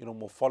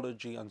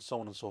morphology and so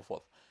on and so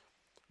forth.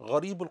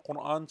 Gharib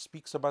al-Quran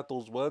speaks about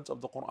those words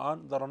of the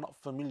Quran that are not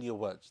familiar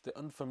words, the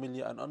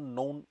unfamiliar and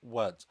unknown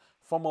words.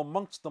 From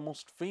amongst the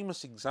most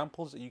famous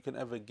examples that you can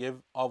ever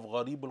give of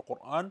Gharib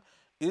al-Quran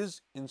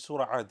is in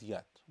Surah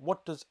Adiyat.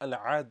 What does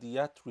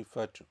Al-Adiyat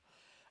refer to?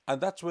 And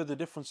that's where the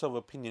difference of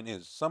opinion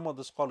is. Some of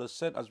the scholars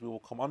said, as we will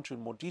come on to in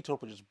more detail,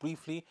 but just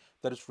briefly,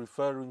 that it's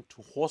referring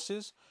to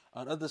horses,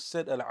 and others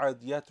said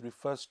Al-Adiyat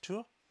refers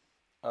to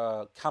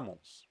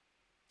camels.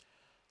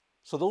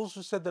 So those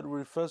who said that it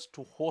refers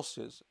to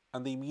horses,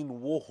 and they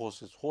mean war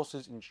horses,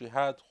 horses in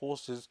jihad,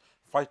 horses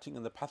fighting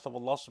in the path of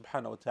Allah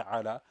subhanahu wa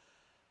ta'ala,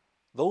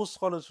 those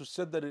scholars who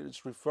said that it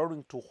is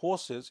referring to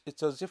horses,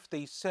 it's as if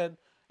they said,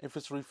 if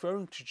it's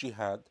referring to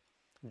jihad,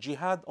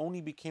 jihad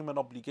only became an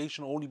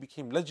obligation, only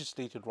became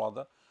legislated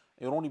rather,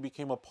 it only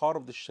became a part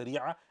of the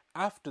Sharia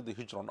after the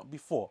Hijrah, not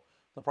before.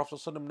 The Prophet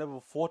ﷺ never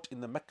fought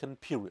in the Meccan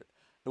period.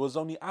 It was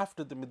only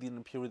after the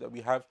Medinan period that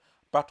we have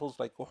battles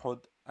like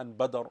Uhud and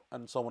Badr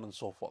and so on and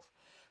so forth.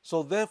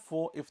 So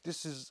therefore, if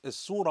this is a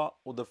surah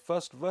or the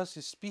first verse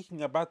is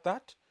speaking about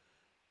that,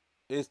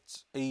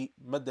 it's a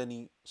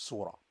Madani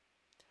surah.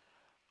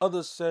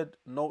 Others said,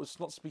 no, it's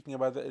not speaking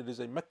about that, it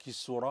is a Makki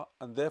surah,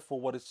 and therefore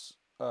what it's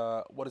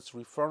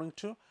referring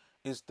to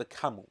is the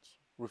camels.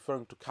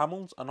 Referring to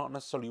camels and not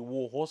necessarily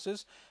war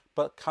horses,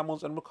 but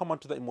camels, and we'll come on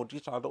to that in more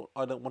detail.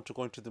 I don't want to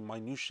go into the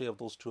minutiae of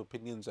those two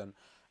opinions and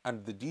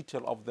the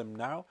detail of them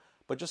now,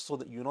 but just so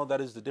that you know, that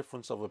is the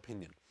difference of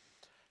opinion.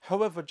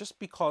 However, just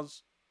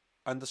because,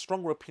 and the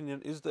stronger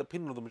opinion is the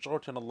opinion of the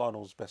majority, and Allah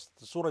knows best,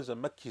 the surah is a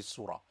Makki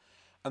surah.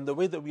 And the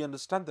way that we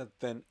understand that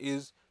then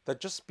is that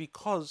just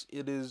because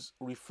it is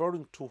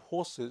referring to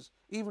horses,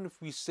 even if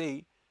we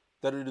say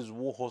that it is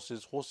war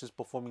horses, horses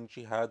performing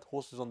jihad,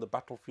 horses on the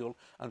battlefield,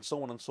 and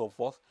so on and so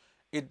forth,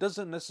 it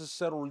doesn't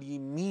necessarily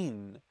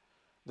mean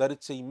that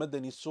it's a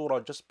Madani surah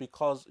just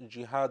because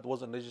jihad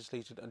wasn't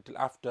legislated until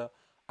after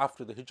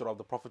the hijrah of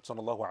the Prophet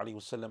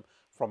ﷺ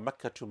from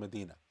Mecca to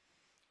Medina.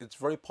 It's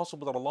very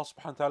possible that Allah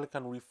subhanahu wa ta'ala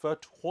can refer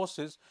to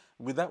horses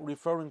without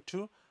referring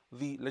to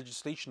the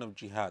legislation of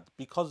jihad,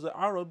 because the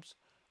Arabs,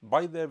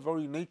 by their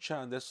very nature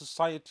and their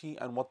society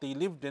and what they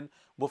lived in,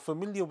 were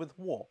familiar with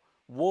war.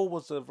 War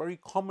was a very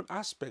common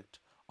aspect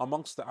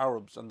amongst the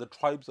Arabs and the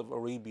tribes of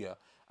Arabia,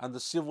 and the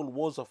civil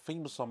wars are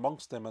famous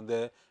amongst them, and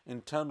their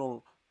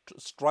internal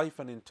strife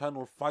and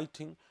internal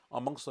fighting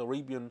amongst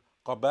Arabian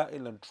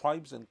Qaba'il and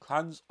tribes and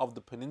clans of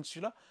the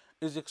peninsula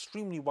is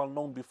extremely well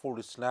known before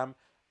Islam,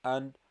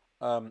 and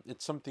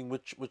it's something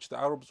which the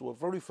Arabs were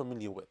very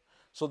familiar with.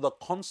 So the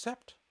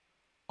concept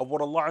of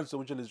what Allah Azza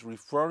wa Jalla is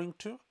referring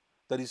to,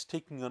 that He's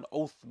taking an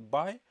oath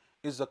by,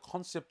 is a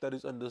concept that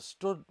is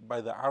understood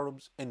by the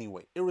Arabs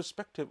anyway,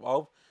 irrespective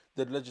of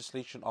the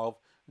legislation of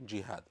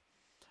jihad.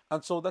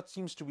 And so that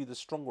seems to be the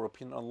stronger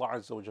opinion. Allah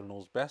Azza wa Jalla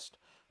knows best.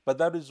 But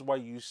that is why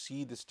you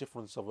see this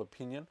difference of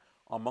opinion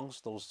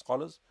amongst those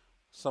scholars.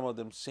 Some of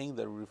them saying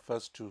that it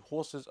refers to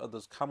horses,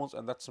 others camels,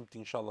 and that's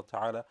something, inshallah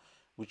ta'ala,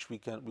 which we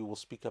will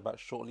speak about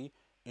shortly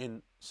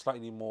in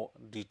slightly more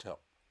detail.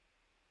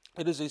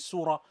 It is a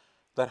surah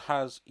that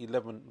has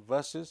 11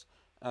 verses,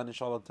 and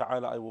inshallah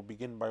ta'ala I will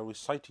begin by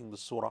reciting the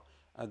surah,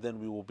 and then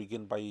we will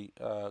begin by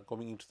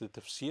going into the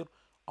tafsir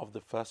of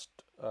the first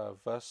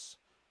verse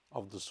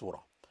of the surah.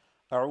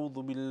 أعوذ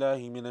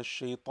بالله من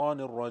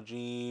الشيطان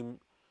الرجيم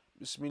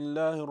بسم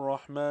الله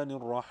الرحمن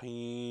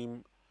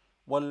الرحيم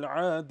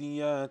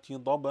والعاديات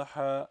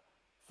ضبحا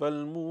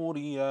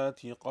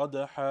فالموريات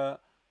قدحا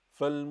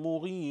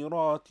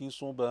فالمغيرات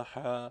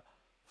صبحا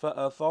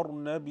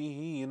فأثرن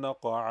به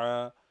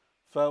نقعا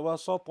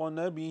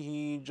فوسطن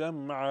به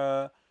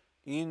جمعا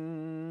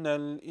إن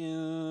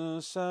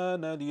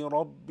الإنسان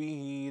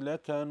لربه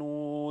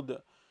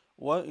لكنود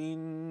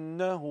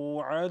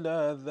وإنه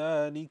على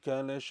ذلك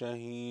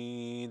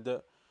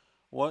لشهيد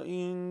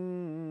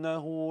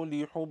وإنه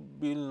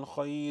لحب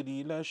الخير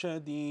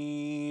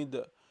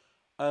لشديد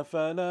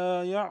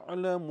أفلا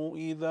يعلم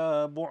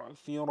إذا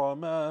بعثر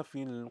ما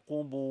في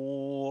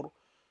القبور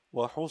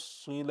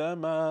وحصل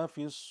ما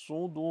في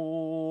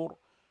الصدور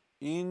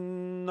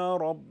إن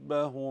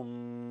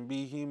ربهم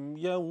بهم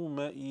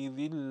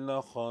يومئذ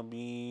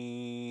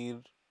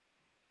لخبير.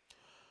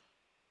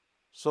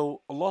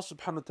 So Allah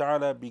subhanahu wa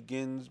ta'ala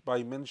begins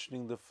by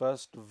mentioning the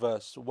first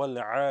verse,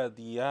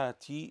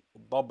 وَالْعَادِيَاتِ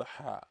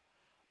ضَبْحًا,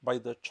 by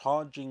the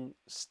charging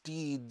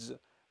steeds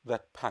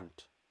that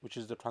pant, which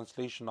is the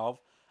translation of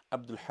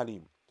Abdul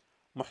Halim.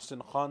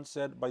 Muhsin Khan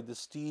said, by the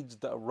steeds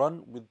that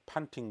run with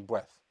panting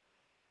breath.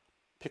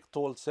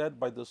 Pictol said,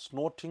 by the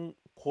snorting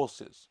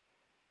coursers.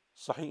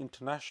 Sahih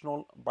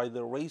International, by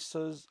the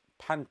racers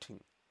panting.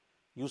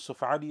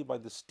 Yusuf Ali, by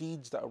the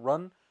steeds that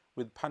run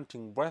with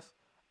panting breath.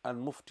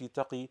 And Mufti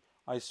Taqi,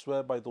 I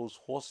swear by those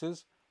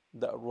horses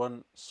that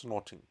run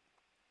snorting.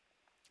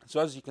 So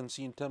as you can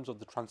see, in terms of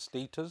the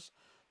translators,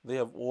 they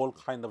have all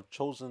kind of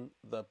chosen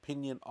the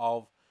opinion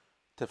of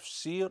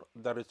tafsir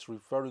that it's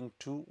referring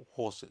to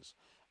horses.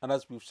 And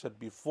as we've said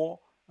before,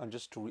 and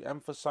just to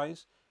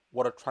re-emphasize,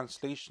 what a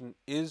translation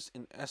is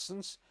in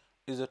essence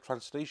is a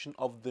translation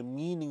of the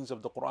meanings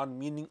of the Quran,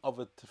 meaning of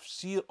a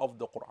tafsir of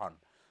the Quran.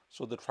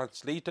 So the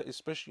translator,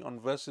 especially on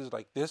verses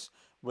like this,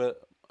 where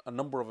a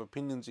number of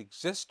opinions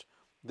exist,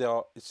 they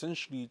are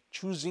essentially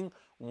choosing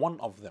one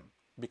of them,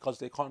 because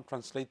they can't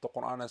translate the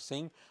Quran as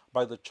saying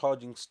by the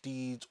charging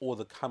steeds or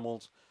the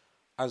camels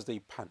as they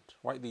pant,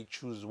 right? They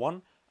choose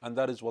one, and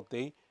that is what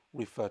they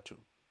refer to.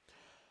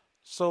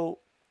 So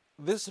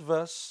this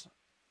verse,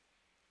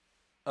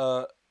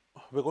 we're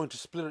going to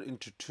split it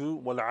into two,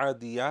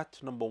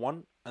 وَالْعَادِيَاتِ, number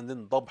one, and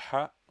then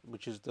ضَبْحًا,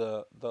 which is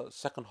the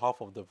second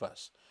half of the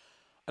verse.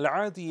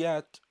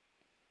 Al-Adiyat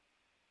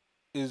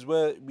is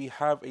where we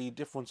have a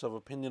difference of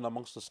opinion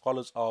amongst the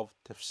scholars of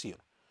tafsir.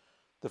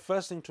 The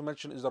first thing to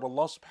mention is that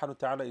Allah subhanahu wa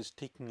ta'ala is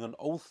taking an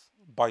oath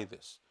by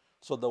this.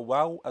 So the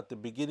waw at the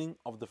beginning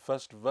of the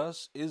first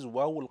verse is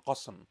waw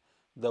al-qasam,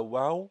 the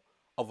waw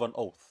of an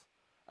oath.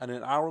 And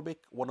in Arabic,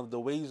 one of the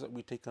ways that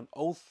we take an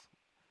oath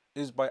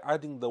is by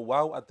adding the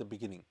waw at the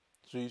beginning.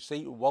 So you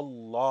say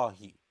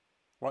wallahi,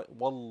 right?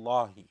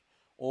 Wallahi,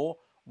 or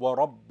wa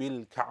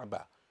rabbil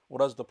Ka'bah.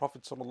 Whereas the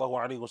Prophet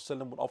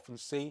ﷺ would often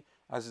say,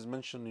 as is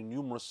mentioned in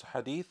numerous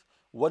hadith,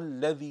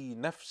 وَالَّذِي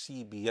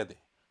نَفْسِي بِيَدِهِ,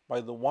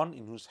 by the one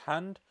in whose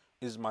hand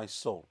is my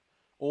soul.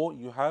 Or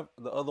you have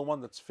the other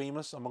one that's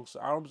famous amongst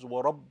the Arabs,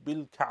 وَرَبِّ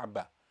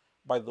الْكَعْبَةِ,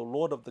 by the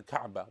Lord of the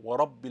Kaaba.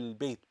 وَرَبِّ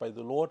الْبَيْتِ, by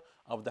the Lord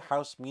of the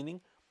house, meaning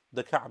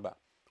the Kaaba.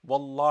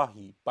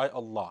 Wallahi, by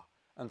Allah.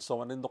 And so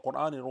on. In the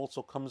Quran it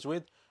also comes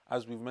with,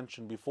 as we've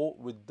mentioned before,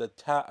 with the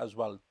ta as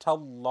well.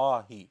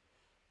 Tallahi.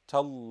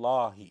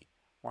 Tallahi.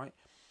 Right?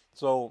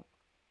 So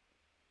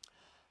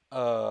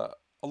Allah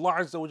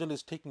Azza wa Jalla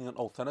is taking an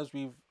oath, and as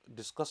we've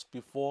discussed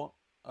before,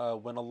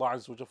 when Allah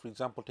Azza wa Jalla, for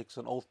example, takes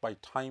an oath by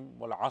time,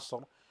 wal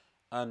asr,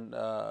 and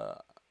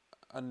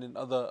in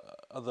other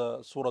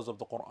surahs of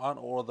the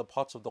Quran or other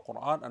parts of the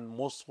Quran and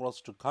most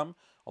surahs to come,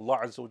 Allah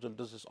Azza wa Jalla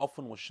does this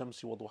often.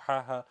 وَالشَّمْسِ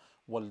وَضُحَاهَا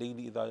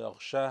وَاللَّيْلِ إِذَا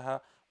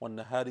يَغْشَاهَا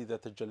وَالنَّهَارِ إِذَا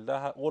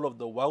تَجَلَّاهَا. All of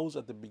the wows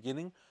at the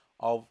beginning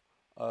of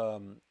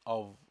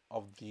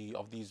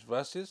these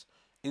verses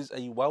is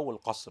a waw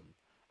al-qasm.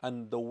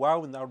 And the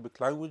waw in the Arabic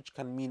language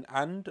can mean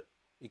and,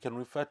 it can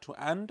refer to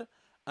and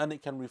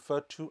it can refer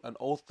to an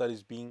oath that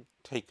is being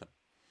taken.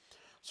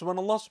 So when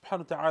Allah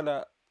subhanahu wa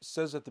ta'ala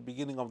says at the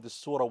beginning of this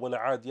surah,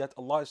 وَالْعَادِيَاتِ,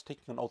 Allah is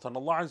taking an oath. And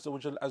Allah Azza wa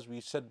Jal, as we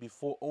said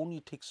before,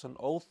 only takes an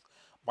oath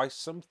by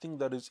something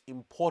that is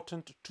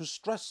important to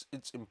stress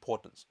its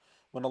importance.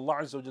 When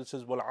Allah Azza wa Jal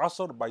says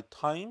وَالْعَصْرِ, by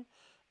time,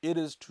 it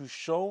is to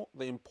show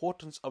the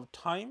importance of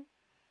time,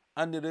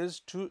 and it is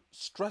to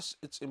stress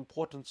its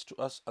importance to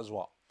us as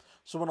well.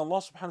 So when Allah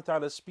subhanahu wa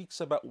ta'ala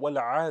speaks about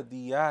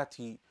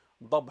وَالْعَادِيَاتِ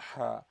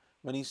ضَبْحًا,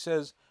 when He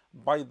says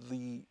by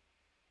the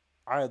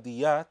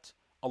adiyat,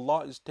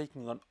 Allah is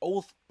taking an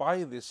oath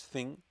by this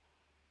thing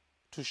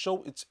to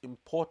show its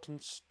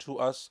importance to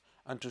us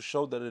and to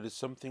show that it is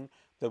something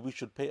that we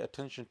should pay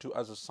attention to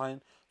as a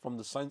sign from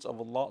the signs of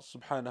Allah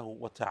subhanahu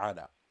wa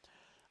ta'ala.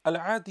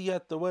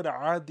 Al-adiyat, the word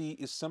adi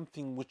is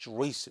something which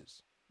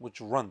races, which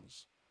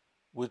runs,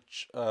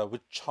 which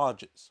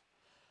charges.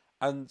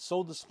 And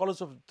so the scholars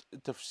of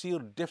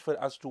tafsir differ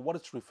as to what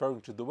it's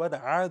referring to. The word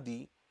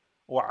adi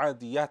or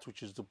adiyat,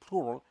 which is the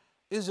plural,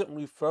 isn't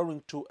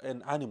referring to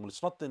an animal.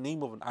 It's not the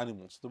name of an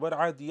animal. So the word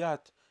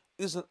adiyat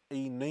isn't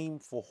a name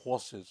for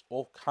horses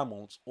or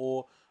camels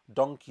or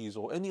donkeys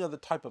or any other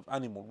type of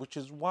animal, which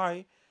is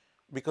why,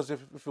 because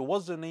if it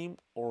was a name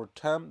or a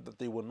term that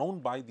they were known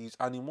by, these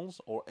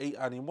animals or a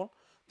animal,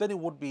 then it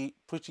would be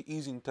pretty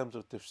easy in terms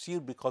of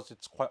tafsir, because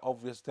it's quite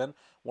obvious then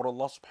what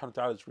Allah subhanahu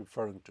wa ta'ala is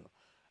referring to.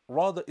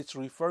 Rather, it's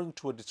referring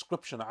to a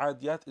description.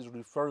 Adiyat is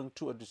referring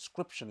to a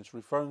description. It's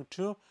referring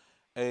to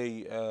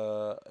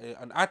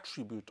an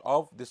attribute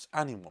of this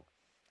animal,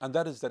 and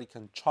that is that it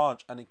can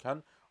charge and it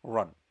can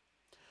run.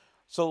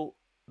 So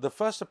the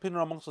first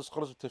opinion amongst the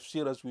scholars of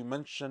tafsir, as we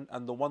mentioned,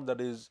 and the one that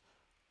is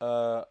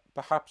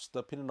perhaps the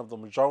opinion of the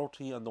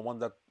majority and the one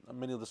that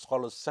many of the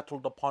scholars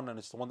settled upon, and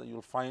it's the one that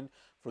you'll find,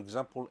 for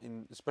example,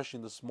 especially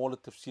in the smaller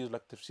tafsirs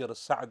like Tafsir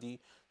al-Sa'di,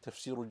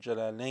 Tafsir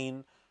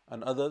al-Jalalain,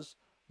 and others.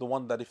 The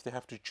one that if they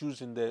have to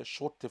choose in their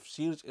short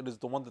tafsirs, it is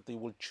the one that they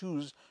will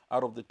choose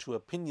out of the two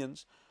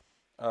opinions,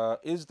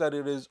 is that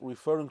it is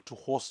referring to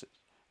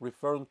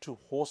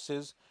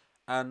horses,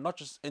 and not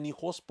just any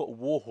horse, but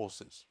war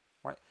horses,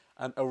 right?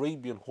 And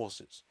Arabian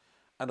horses.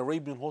 And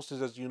Arabian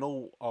horses, as you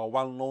know, are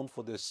well known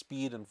for their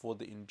speed and for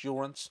the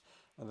endurance.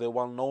 And they're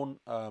well known,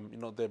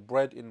 they're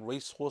bred in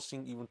race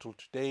horsing even till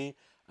today.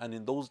 And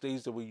in those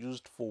days, they were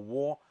used for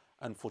war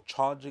and for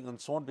charging and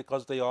so on,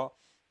 because they are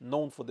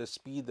known for their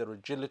speed, their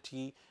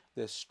agility,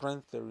 their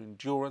strength, their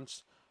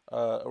endurance.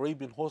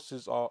 Arabian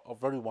horses are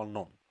very well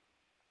known.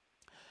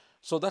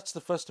 So that's the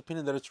first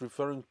opinion, that it's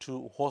referring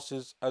to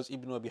horses, as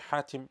Ibn Abi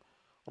Hatim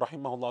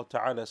rahimahullah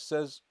ta'ala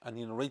says, and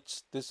he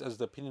narrates this as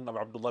the opinion of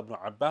Abdullah ibn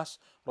Abbas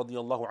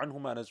radiallahu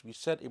anhuma. And as we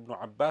said, Ibn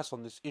Abbas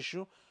on this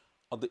issue,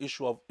 on the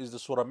issue of is the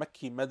surah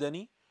Makki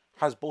Madani,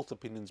 has both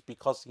opinions,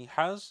 because he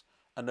has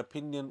an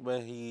opinion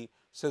where he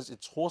says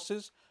it's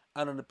horses,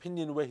 and an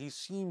opinion where he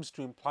seems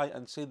to imply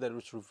and say that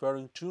it's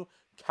referring to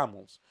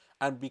camels.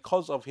 And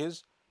because of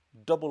his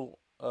double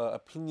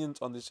opinions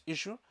on this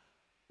issue,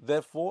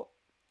 therefore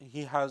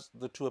he has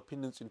the two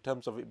opinions in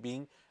terms of it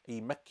being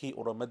a Makki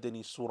or a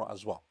Madani surah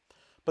as well.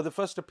 But the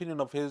first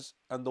opinion of his,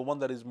 and the one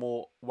that is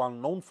more well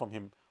known from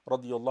him,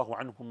 radiallahu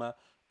anhuma,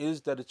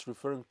 is that it's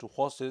referring to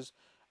horses,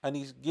 and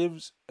he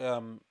gives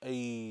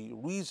a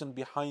reason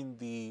behind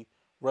the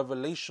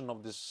revelation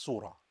of this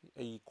surah,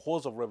 a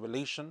cause of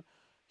revelation.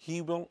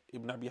 He will,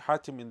 Ibn Abi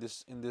Hatim in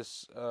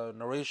this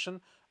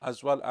narration,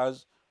 as well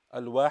as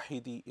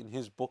Al-Wahidi in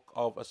his book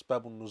of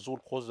Asbab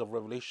al-Nuzul, causes of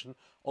revelation,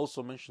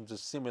 also mentions a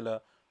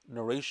similar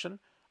narration.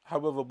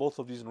 However, both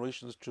of these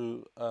narrations,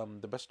 to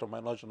the best of my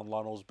knowledge, and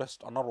Allah knows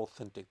best, are not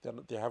authentic.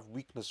 They have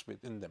weakness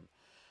within them.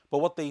 But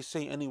what they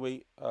say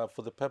anyway,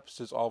 for the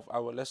purposes of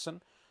our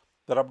lesson,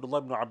 that Abdullah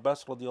ibn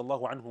Abbas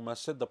radiallahu anhuma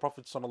said the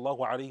Prophet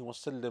sallallahu alaihi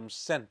wasallam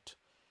sent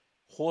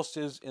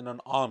horses in an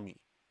army,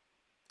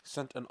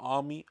 sent an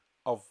army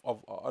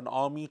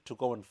to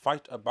go and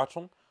fight a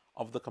battle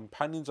of the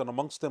companions, and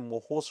amongst them were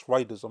horse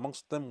riders,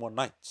 amongst them were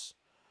knights.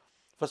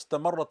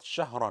 فَاسْتَمَرَّتْ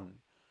شَهْرًا,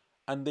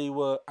 and they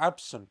were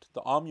absent.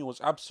 The army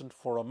was absent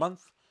for a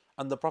month,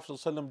 and the Prophet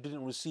ﷺ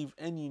didn't receive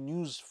any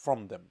news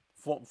from them,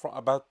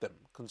 about them,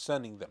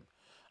 concerning them.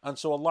 And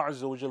so Allah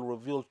Azza wa Jal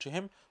revealed to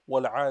him,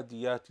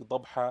 وَالْعَادِيَاتِ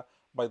ضَبْحًا,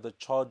 by the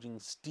charging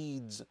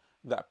steeds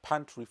that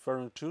pant,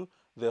 referring to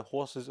their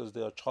horses as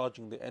they are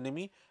charging the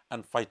enemy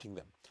and fighting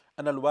them.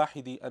 And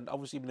Al-Wahidi, and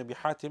obviously Ibn Abi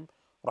Hatim,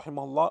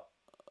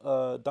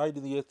 rahimahullah, died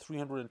in the year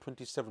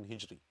 327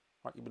 Hijri.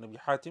 Right, Ibn Abi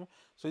Hatim.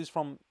 So he's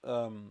from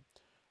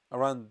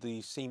around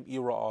the same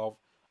era of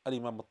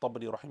Al-Imam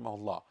al-Tabari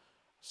rahimahullah.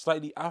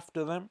 Slightly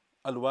after them,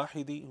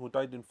 Al-Wahidi, who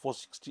died in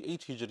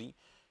 468 Hijri,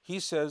 he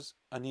says,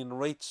 and he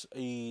narrates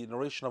a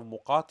narration of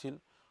Muqatil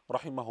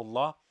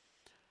rahimahullah,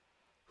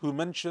 who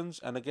mentions,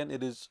 and again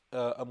it is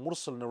a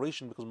mursal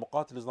narration, because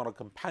Muqatil is not a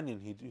companion,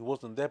 he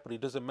wasn't there, but he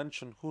doesn't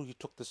mention who he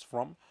took this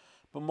from.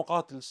 But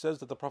Muqatil says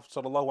that the Prophet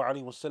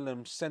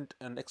ﷺ sent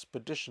an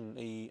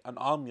expedition, an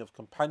army of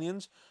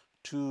companions,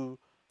 to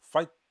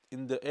fight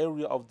in the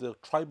area of the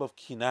tribe of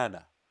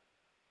Kinana.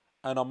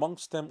 And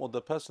amongst them, or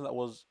the person that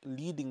was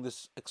leading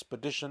this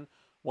expedition,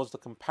 was the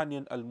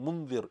companion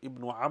Al-Mundhir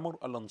ibn Amr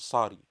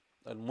al-Ansari.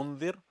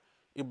 Al-Mundhir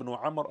ibn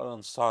Amr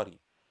al-Ansari.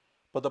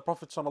 But the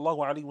Prophet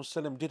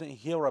ﷺ didn't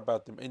hear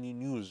about them, any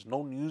news.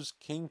 No news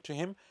came to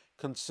him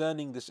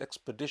concerning this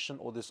expedition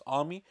or this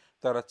army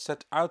that had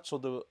set out. So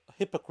the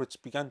hypocrites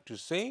began to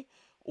say,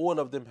 all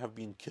of them have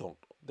been killed.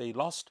 They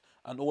lost,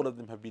 and all of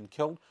them have been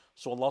killed.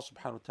 So Allah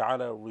subhanahu wa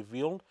ta'ala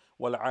revealed,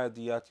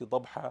 وَالْعَادِيَاتِ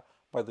ضَبْحًا,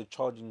 by the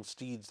charging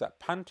steeds that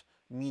pant,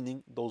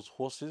 meaning those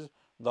horses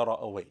that are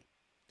away.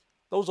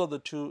 Those are the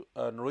two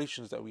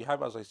narrations that we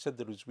have. As I said,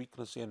 there is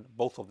weakness in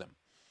both of them.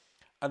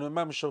 And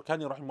Imam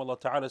Shawkani rahimahullah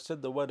ta'ala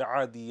said the word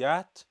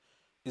adiyat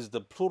is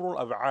the plural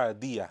of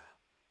adiyah.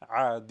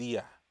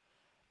 Adiyah.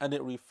 And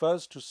it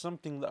refers to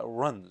something that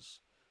runs,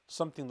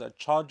 something that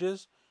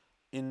charges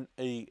in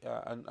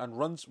and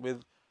runs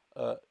with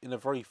in a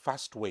very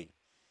fast way.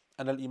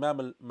 And Al-Imam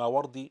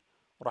Al-Mawardi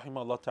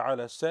rahimahullah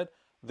ta'ala said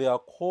they are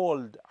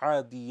called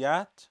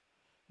adiyat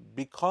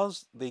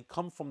because they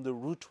come from the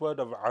root word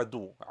of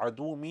adu.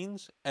 Adu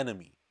means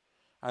enemy.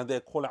 And they're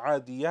called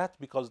adiyat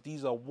because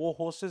these are war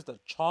horses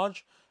that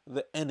charge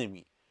the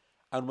enemy.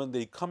 And when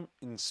they come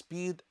in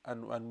speed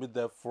and with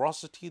the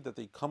ferocity that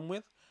they come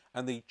with,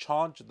 and they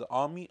charge the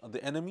army or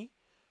the enemy,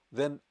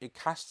 then it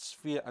casts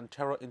fear and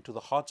terror into the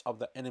hearts of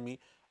the enemy.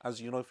 As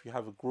you know, if you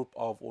have a group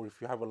of, or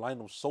if you have a line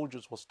of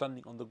soldiers who are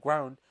standing on the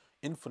ground,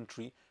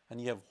 infantry,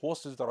 and you have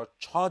horses that are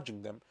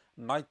charging them,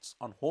 knights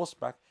on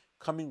horseback,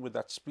 coming with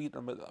that speed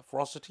and with that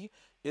ferocity,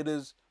 it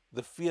is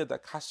the fear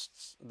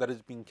that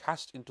is being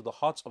cast into the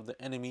hearts of the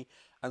enemy.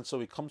 And so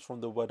it comes from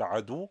the word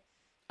adu,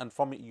 and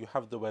from it you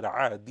have the word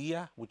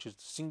adiyah, which is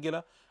the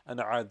singular, and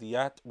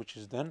adiyat, which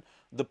is then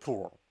the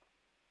plural.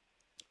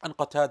 And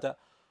Qatada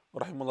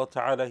rahimahullah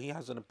ta'ala, he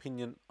has an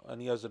opinion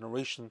and he has a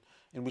narration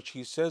in which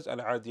he says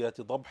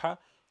Al-Adiyati Dabha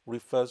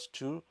refers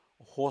to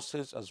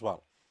horses as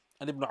well.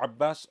 And Ibn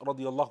Abbas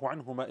radiallahu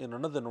anhuma in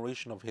another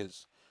narration of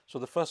his. So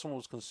the first one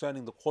was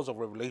concerning the cause of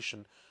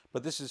revelation,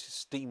 but this is his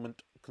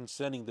statement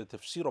concerning the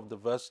tafsir of the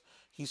verse.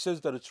 He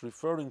says that it's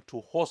referring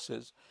to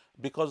horses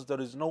because there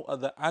is no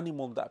other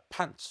animal that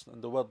pants.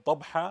 And the word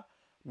dabha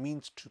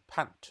means to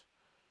pant.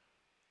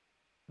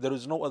 There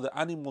is no other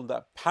animal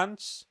that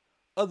pants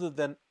other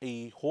than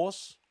a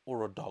horse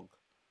or a dog.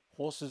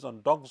 Horses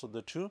and dogs are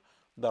the two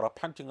that are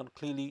panting, and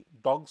clearly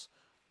dogs,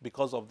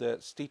 because of their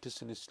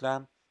status in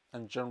Islam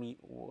and generally,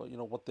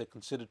 what they're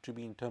considered to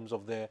be in terms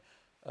of their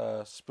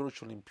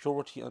spiritual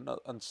impurity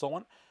and so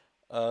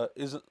on,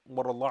 isn't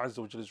what Allah Azza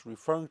wa Jalla is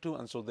referring to,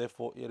 and so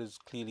therefore it is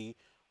clearly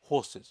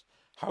horses.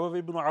 However,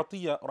 Ibn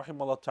Atiyah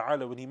rahimahullah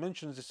ta'ala, when he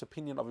mentions this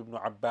opinion of Ibn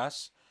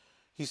Abbas,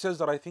 he says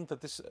that I think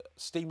that this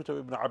statement of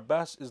Ibn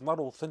Abbas is not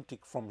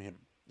authentic from him.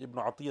 Ibn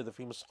Atiyah, the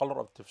famous scholar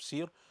of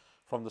tafsir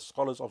from the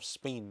scholars of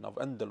Spain, of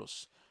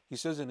Andalus, he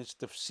says in his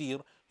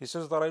tafsir, he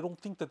says that I don't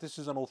think that this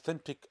is an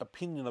authentic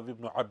opinion of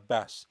Ibn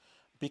Abbas,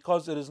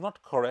 because it is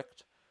not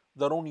correct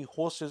that only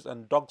horses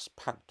and dogs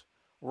pant.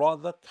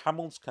 Rather,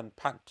 camels can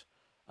pant,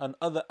 and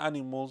other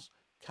animals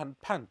can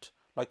pant,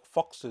 like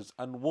foxes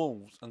and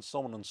wolves and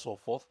so on and so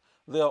forth.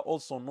 They are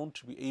also known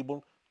to be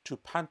able to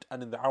pant,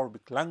 and in the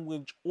Arabic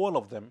language, all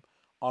of them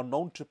are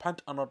known to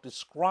pant and are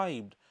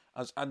described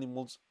as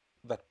animals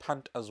that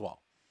pant as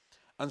well.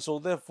 And so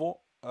therefore,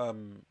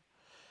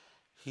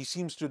 he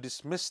seems to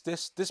dismiss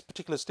this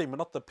particular statement,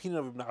 not the opinion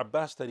of Ibn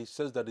Abbas that he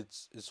says that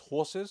it's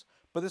horses,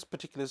 but this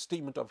particular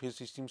statement of his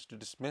he seems to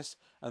dismiss,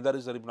 and that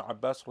is that Ibn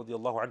Abbas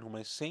radiallahu anhu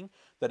is saying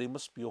that it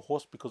must be a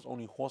horse because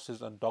only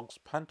horses and dogs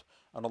pant,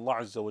 and Allah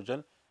Azza wa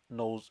Jal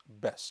knows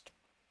best.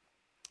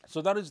 So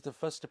that is the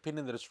first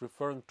opinion, that is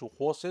referring to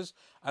horses,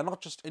 and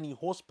not just any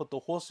horse, but the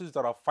horses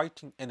that are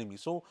fighting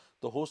enemies. So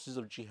the horses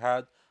of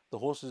jihad, the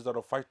horses that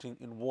are fighting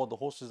in war, the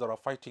horses that are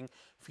fighting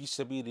fi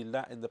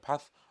sabilillah, in the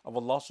path of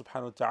Allah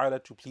subhanahu wa ta'ala,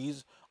 to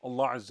please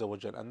Allah Azza wa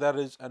Jal. And that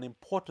is an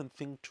important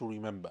thing to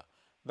remember.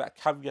 That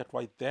caveat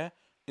right there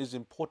is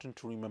important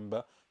to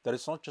remember, that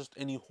it's not just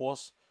any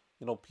horse,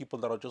 people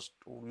that are just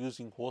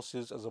using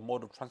horses as a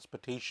mode of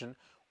transportation,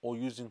 or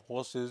using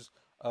horses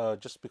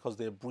just because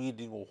they're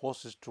breeding, or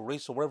horses to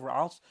race, or whatever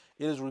else.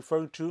 It is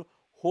referring to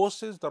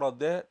horses that are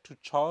there to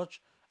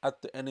charge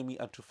at the enemy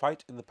and to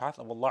fight in the path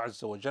of Allah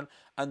Azza wa Jal.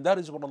 And that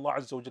is what Allah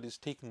Azza wa Jal is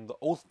taking the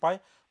oath by.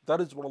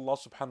 That is what Allah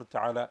subhanahu wa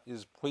ta'ala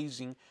is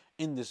praising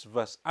in this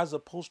verse. As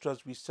opposed to,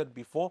 as we said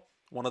before,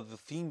 one of the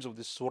themes of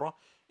this surah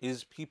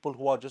is people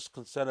who are just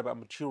concerned about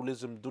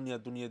materialism,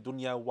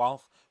 dunya,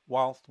 wealth,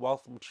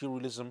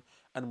 materialism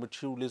and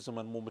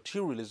more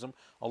materialism.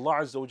 Allah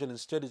Azza wa Jal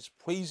instead is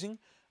praising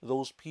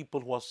those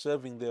people who are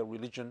serving their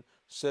religion,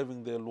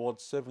 serving their Lord,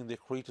 serving their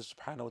Creator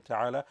subhanahu wa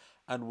ta'ala,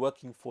 and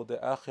working for their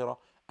akhirah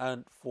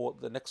and for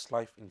the next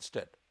life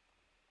instead.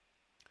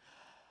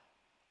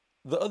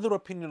 The other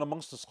opinion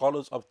amongst the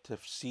scholars of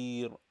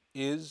tafsir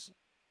is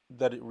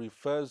that it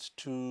refers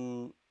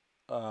to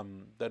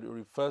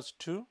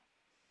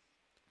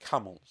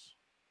camels,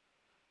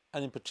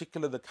 and in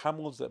particular the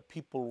camels that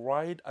people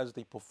ride as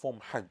they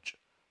perform Hajj.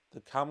 The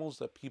camels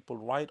that people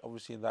ride,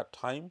 obviously in that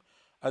time,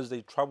 as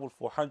they travel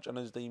for Hajj and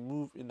as they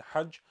move in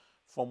Hajj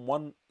from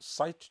one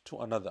site to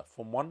another,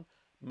 from one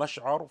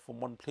mash'ar,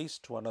 from one place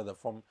to another,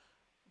 from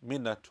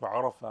Mina to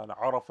Arafah, and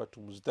Arafah to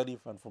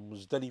Muzdalifah, and from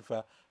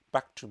Muzdalifah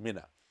back to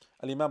Mina.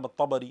 Al-Imam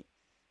al-Tabari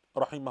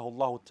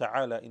rahimahullah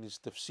ta'ala, in his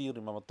tafsir,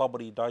 Imam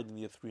al-Tabari died in the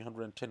year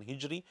 310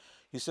 Hijri,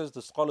 he says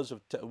the scholars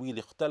of ta'wil,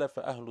 اختلف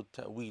أهل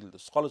التأويل, the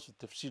scholars of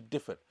tafsir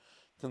differed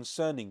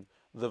concerning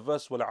the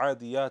verse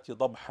وَالْعَادِيَاتِ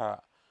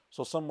ضَبْحًا.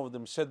 So some of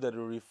them said that it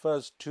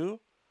refers to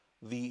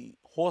the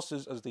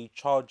horses as they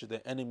charge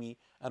their enemy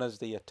and as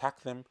they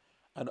attack them,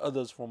 and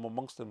others from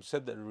amongst them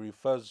said that it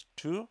refers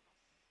to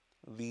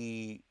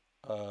the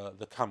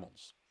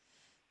camels.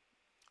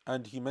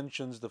 And he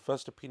mentions the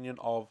first opinion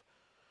of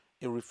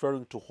it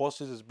referring to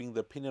horses as being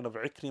the opinion of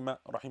Ikrimah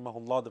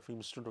rahimahullah, the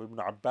famous student of Ibn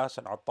Abbas,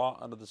 and Ata,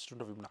 another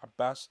student of Ibn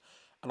Abbas,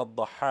 and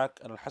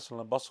Al-Dhahak, and Al-Hasan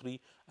al-Basri,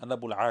 and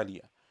Abu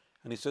al-Aliya.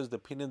 And he says the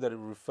opinion that it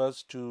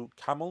refers to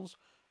camels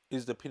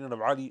is the opinion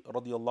of Ali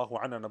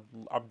radiallahu anhu,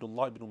 and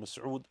Abdullah ibn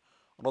Mas'ud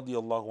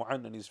radiallahu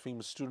anhu, and his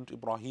famous student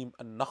Ibrahim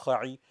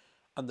al-Nakha'i,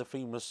 and the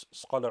famous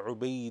scholar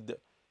Ubaid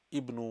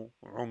ibn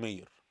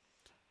Umair.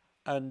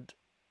 And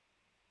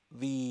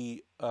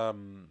there's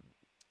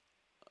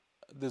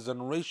a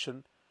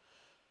narration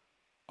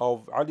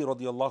of Ali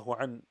radiallahu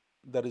anhu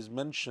that is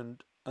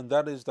mentioned, and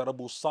that is that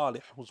Abu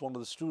Salih, who's one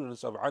of the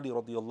students of Ali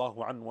radiallahu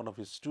anhu, one of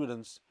his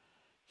students,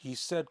 he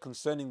said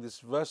concerning this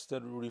verse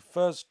that it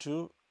refers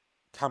to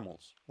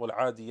camels.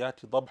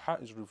 وَالْعَادِيَاتِ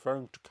ضَبْحًا is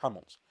referring to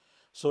camels.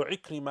 So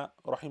Ikrimah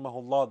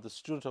rahimahullah, the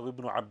student of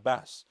Ibn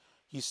Abbas,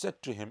 he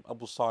said to him,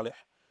 Abu Salih,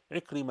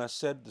 Ikrimah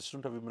said, the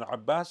student of Ibn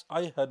Abbas,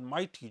 I heard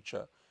my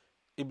teacher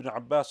Ibn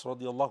Abbas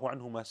radiallahu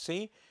anhuma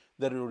say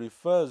that it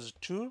refers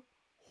to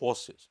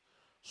horses.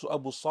 So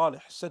Abu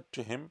Salih said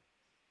to him,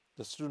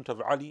 the student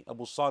of Ali,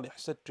 Abu Salih,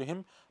 said to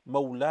him,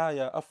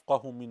 Mawlaya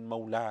afqahu min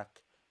mawlak.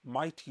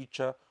 My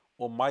teacher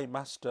or my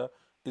master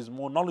is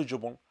more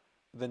knowledgeable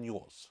than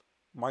yours.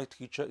 My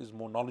teacher is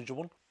more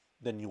knowledgeable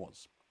than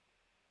yours.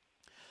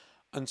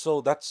 And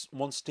so that's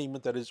one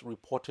statement that is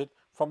reported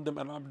from them.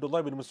 And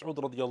Abdullah bin Mas'ud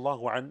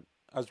radiallahu an,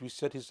 as we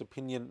said, his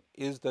opinion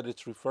is that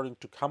it's referring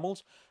to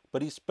camels,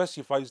 but he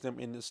specifies them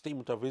in a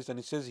statement of his, and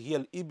he says, Hiya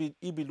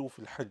al-ibilu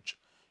fil hajj.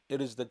 It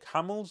is the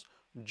camels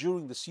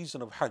during the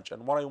season of Hajj.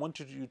 And what I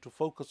wanted you to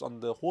focus on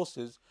the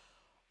horses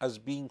as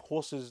being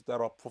horses that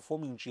are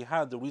performing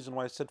jihad, the reason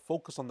why I said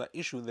focus on that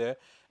issue there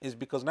is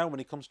because now when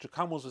it comes to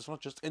camels, it's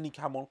not just any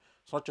camel,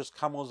 it's not just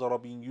camels that are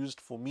being used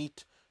for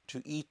meat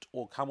to eat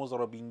or camels that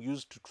are being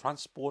used to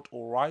transport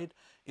or ride.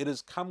 It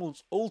is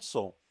camels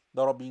also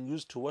that are being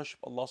used to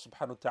worship Allah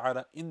subhanahu wa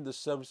ta'ala in the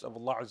service of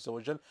Allah Azza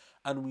wa Jal.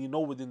 And we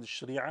know within the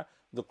Sharia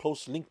the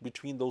close link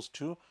between those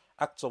two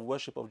acts of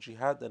worship of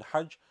jihad and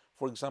Hajj.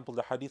 For example,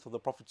 the hadith of the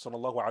Prophet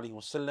sallallahu alaihi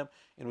wasallam,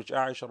 in which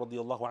Aisha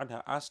radiallahu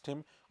anha asked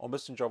him, O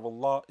Messenger of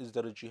Allah, is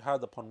there a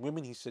jihad upon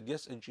women? He said,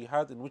 yes, a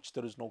jihad in which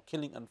there is no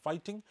killing and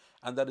fighting,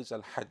 and that is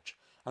al-Hajj.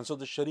 And so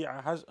the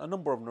Sharia has a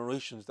number of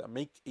narrations that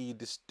make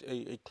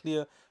a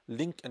clear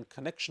link and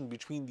connection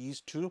between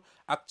these two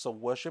acts of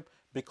worship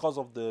because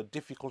of the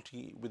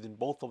difficulty within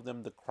both of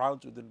them, the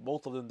crowds within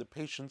both of them, the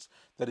patience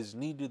that is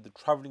needed, the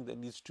traveling that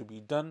needs to be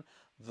done,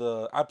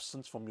 the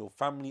absence from your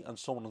family, and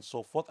so on and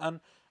so forth.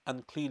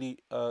 And clearly,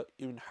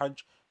 in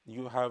Hajj,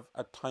 you have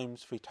at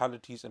times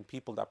fatalities and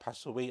people that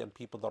pass away and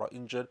people that are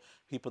injured,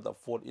 people that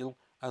fall ill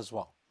as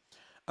well.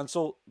 And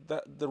so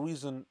the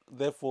reason,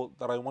 therefore,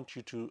 that I want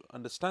you to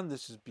understand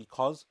this is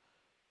because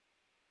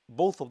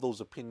both of those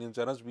opinions,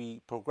 and as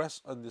we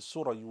progress in this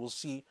surah, you will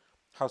see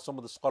how some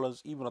of the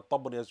scholars, even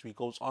At-Tabari as we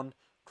goes on,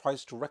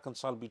 tries to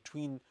reconcile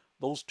between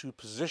those two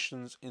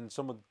positions in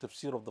some of the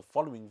tafsir of the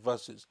following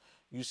verses.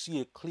 You see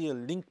a clear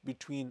link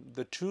between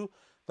the two,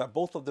 that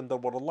both of them, that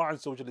what Allah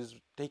Azza wa Jalla is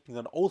taking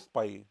an oath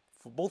by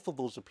for both of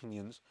those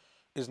opinions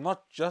is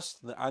not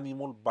just the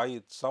animal by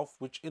itself,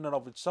 which in and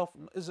of itself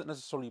isn't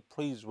necessarily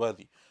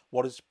praiseworthy.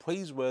 What is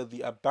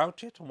praiseworthy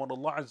about it, and what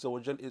Allah Azza wa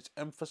Jal is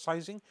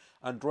emphasizing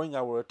and drawing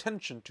our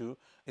attention to,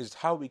 is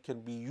how it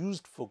can be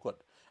used for good.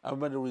 And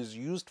when it is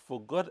used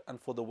for good and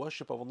for the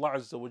worship of Allah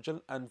Azza wa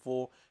Jal and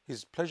for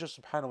His pleasure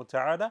subhanahu wa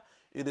ta'ala,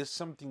 it is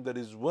something that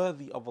is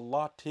worthy of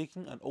Allah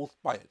taking an oath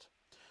by it.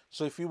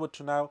 So if we were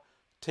to now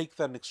take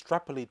that and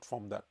extrapolate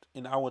from that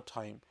in our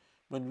time,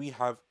 when we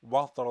have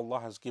wealth that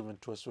Allah has given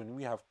to us, when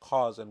we have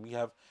cars and we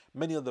have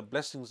many other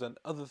blessings and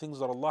other things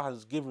that Allah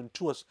has given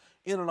to us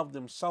in and of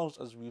themselves,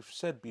 as we've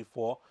said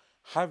before,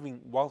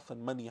 having wealth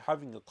and money,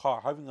 having a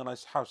car, having a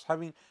nice house,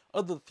 having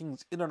other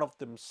things in and of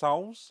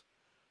themselves,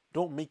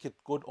 don't make it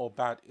good or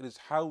bad. It is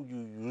how you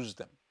use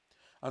them.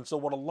 And so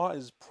what Allah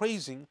is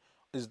praising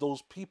is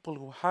those people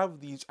who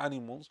have these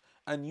animals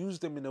and use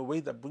them in a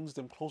way that brings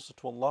them closer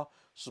to Allah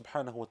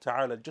subhanahu wa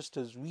ta'ala. Just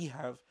as we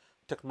have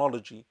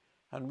technology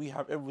and we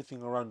have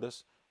everything around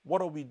us,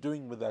 what are we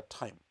doing with that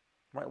time?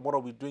 Right? What are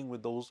we doing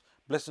with those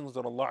blessings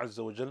that Allah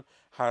Azza wa Jal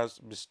has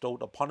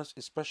bestowed upon us,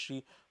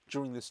 especially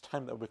during this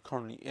time that we're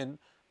currently in,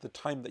 the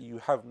time that you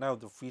have now,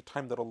 the free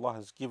time that Allah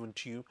has given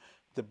to you,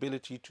 the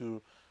ability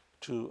to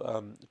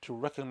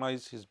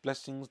recognize His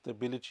blessings, the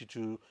ability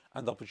to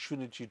and the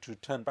opportunity to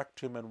turn back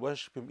to Him and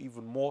worship Him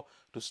even more,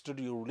 to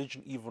study your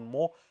religion even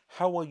more.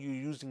 How are you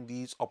using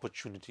these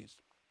opportunities?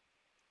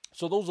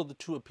 So those are the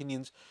two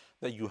opinions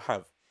that you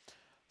have.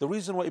 The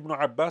reason why Ibn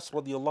Abbas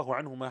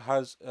radiallahu anhuma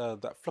has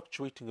that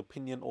fluctuating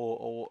opinion,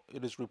 or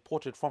it is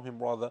reported from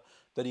him rather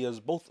that he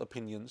has both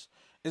opinions,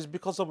 is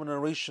because of a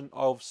narration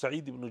of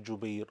Sa'id ibn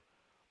Jubair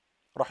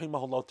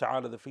rahimahullah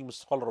ta'ala, the famous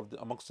scholar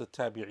amongst the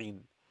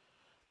tabi'een,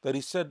 that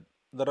he said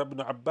that Ibn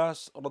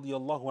Abbas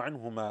radiallahu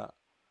anhuma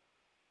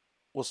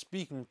was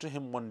speaking to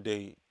him one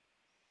day,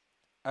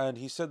 and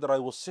he said that I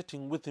was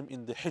sitting with him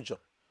in the Hijr,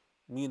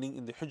 meaning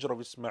in the Hijr of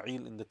Ismail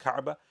in the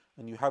Kaaba,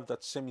 and you have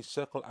that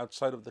semicircle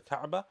outside of the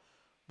Kaaba,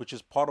 which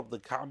is part of the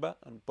Kaaba,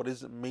 but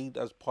isn't made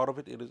as part of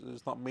it. It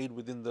is not made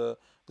within the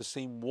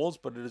same walls,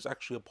 but it is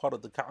actually a part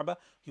of the Kaaba.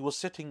 He was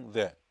sitting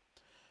there.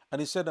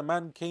 And he said a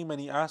man came and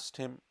he asked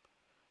him,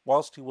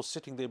 whilst he was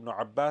sitting there, Ibn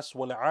Abbas,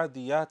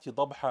 وَالْعَادِيَاتِ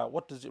ضَبْحًا,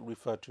 what does it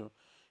refer to?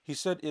 He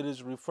said it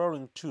is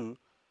referring to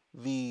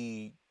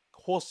the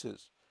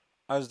horses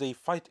as they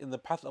fight in the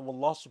path of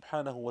Allah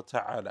subhanahu wa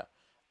ta'ala.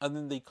 And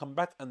then they come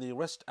back and they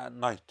rest at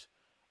night.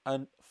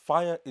 And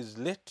fire is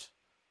lit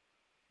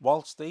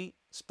whilst they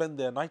spend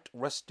their night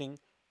resting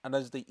and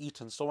as they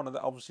eat and so on. And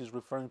that obviously is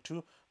referring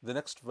to the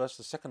next verse,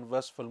 the second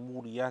verse,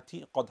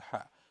 فَالْمُورِيَاتِ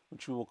قَدْحًا,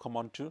 which we will come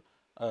on to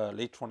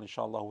later on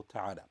inshallah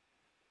ta'ala,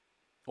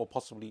 or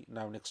possibly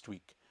now next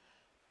week.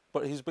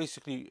 But he's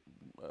basically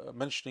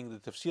mentioning the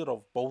tafsir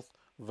of both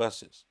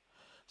verses.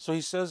 So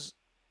he says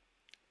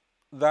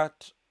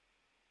that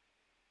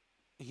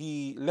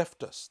he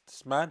left us,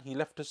 this man, he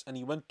left us and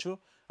he went to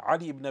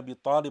Ali ibn Abi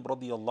Talib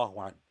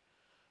radiallahu an.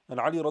 And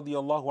Ali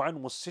radiallahu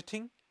an was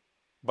sitting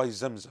by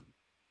Zamzam,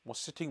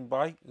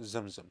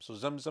 So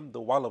Zamzam, the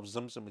well of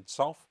Zamzam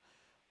itself,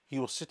 he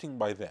was sitting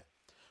by there.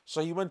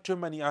 So he went to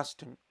him and he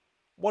asked him,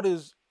 what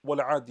is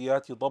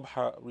وَالْعَادِيَاتِ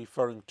ضَبْحَ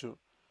referring to?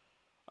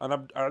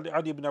 And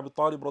Ali ibn Abi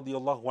Talib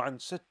radiallahu anh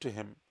said to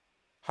him,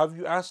 have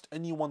you asked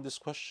anyone this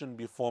question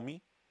before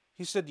me?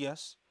 He said,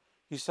 yes.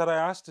 He said, I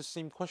asked the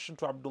same question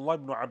to Abdullah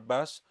ibn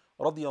Abbas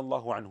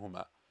radiallahu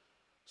anhuma.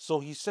 So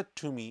he said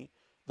to me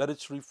that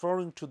it's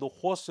referring to the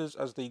horses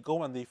as they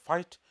go and they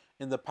fight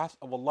in the path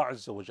of Allah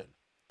Azza wa Jal.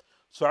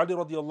 So Ali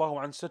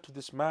radiallahu anh said to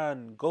this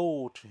man,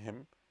 go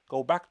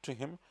back to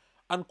him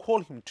and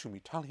call him to me.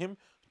 Tell him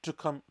to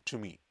come to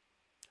me.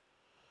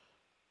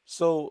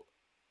 So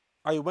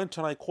I went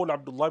and I called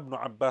Abdullah ibn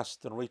Abbas,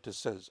 the narrator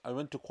says. I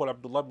went to call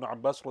Abdullah ibn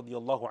Abbas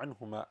radiallahu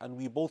anhuma, and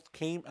we both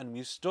came and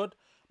we stood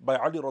by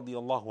Ali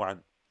radiallahu an.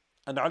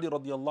 And Ali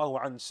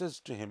radiallahu an says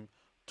to him,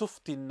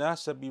 Tufti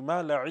nasa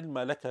bima la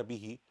ilma laka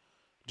bihi.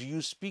 Do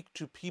you speak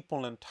to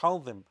people and tell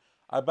them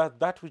about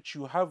that which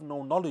you have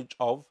no knowledge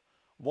of?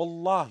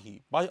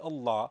 Wallahi, by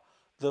Allah,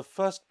 the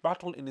first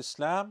battle in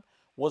Islam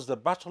was the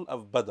battle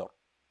of Badr.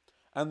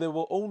 And there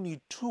were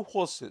only two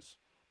horses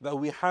that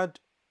we had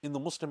in the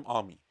Muslim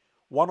army.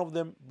 One of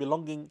them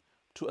belonging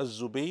to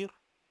Az-Zubayr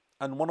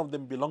and one of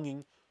them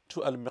belonging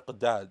to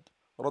Al-Miqdad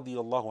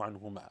radiyallahu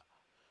anhuma.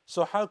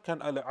 So how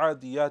can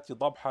Al-Adiyati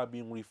Dabha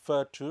being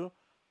referred to,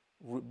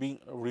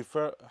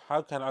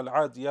 how can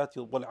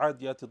Al-Adiyati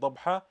wal-Adiyati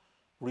Dabha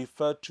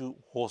refer to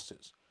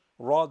horses?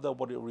 Rather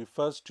what it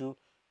refers to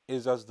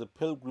is as the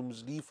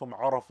pilgrims leave from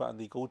Arafah and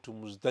they go to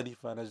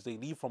Muzdalifah, and as they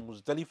leave from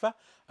Muzdalifah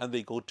and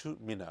they go to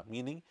Mina,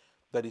 meaning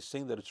that is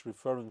saying that it's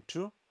referring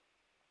to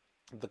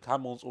the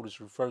camels, or is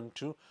referring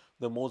to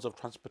the modes of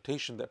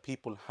transportation that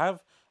people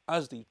have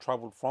as they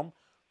travel from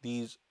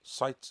these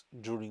sites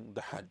during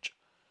the Hajj.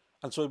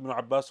 And so Ibn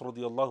Abbas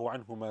radiallahu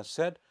anhuma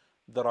said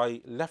that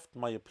I left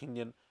my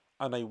opinion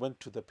and I went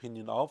to the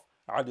opinion of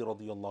Ali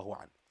radiallahu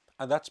anh.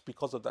 And that's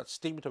because of that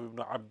statement of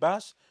Ibn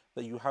Abbas,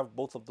 that you have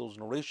both of those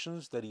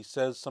narrations that he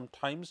says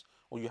sometimes,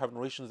 or you have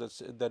narrations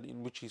that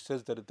in which he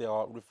says that they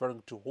are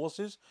referring to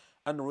horses,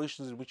 and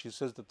narrations in which he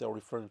says that they are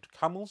referring to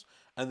camels.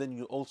 And then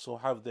you also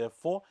have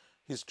therefore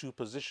his two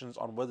positions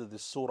on whether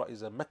this surah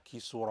is a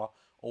Makki surah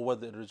or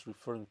whether it is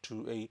referring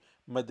to a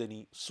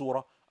Madani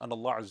surah, and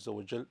Allah Azza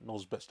wa Jal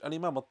knows best. And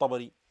Imam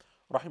al-Tabari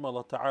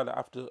rahimahullah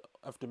ta'ala,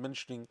 after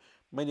mentioning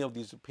many of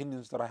these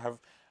opinions that I have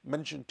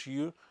mentioned to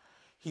you,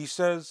 he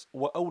says,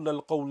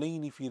 وَأَوْلَى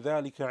الْقَوْلَيْنِ فِي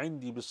ذَلِكَ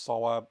عِنْدِي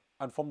بِالصَّوَابِ.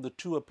 And from the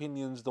two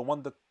opinions, the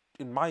one that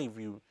in my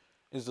view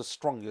is the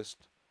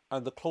strongest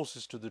and the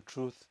closest to the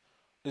truth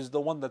is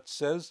the one that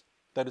says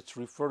that it's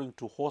referring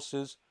to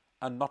horses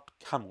and not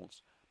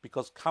camels,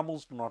 because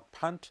camels do not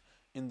pant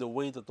in the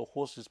way that the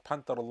horses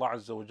pant that Allah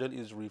Azza wa Jal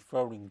is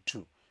referring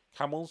to.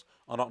 Camels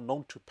are not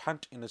known to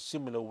pant in a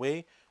similar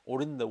way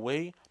or in the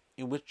way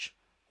in which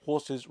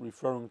horses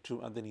referring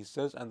to. And then he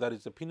says, and that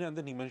is the opinion, and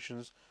then he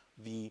mentions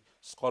the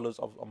scholars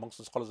amongst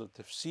the scholars of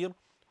tafsir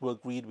who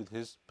agreed with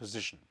his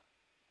position.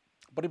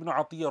 But Ibn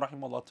Atiyah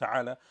rahimahullah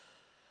ta'ala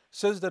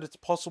says that it's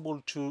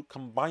possible to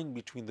combine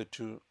between the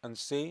two and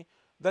say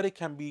that it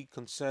can be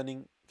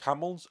concerning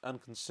camels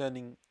and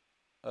concerning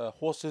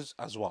horses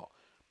as well,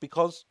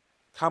 because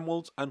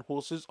camels and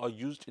horses are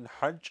used in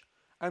Hajj,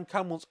 and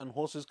camels and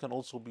horses can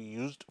also be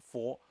used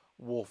for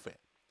warfare,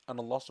 and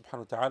Allah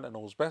subhanahu wa ta'ala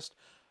knows best.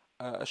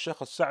 Shaykh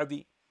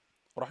al-Sa'di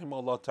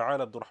rahimahullah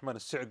ta'ala, Abdul Rahman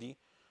al-Sa'di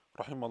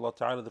rahimahullah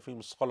ta'ala, the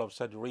famous scholar of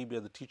Saudi Arabia,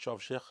 the teacher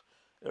of Shaykh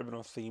Ibn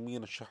Uthaymeen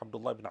and Shaykh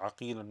Abdullah ibn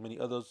Aqil and many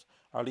others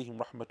alayhim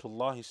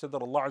rahmatullah, he said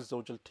that Allah Azza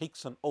wa Jal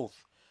takes an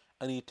oath,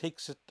 and he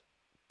takes it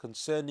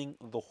concerning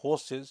the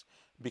horses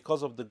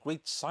because of the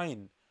great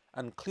sign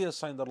and clear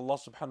sign that Allah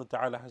subhanahu wa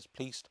ta'ala has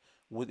placed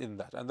within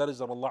that, and that is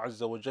that Allah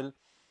Azza wa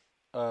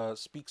Jal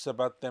speaks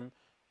about them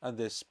and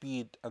their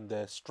speed and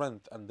their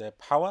strength and their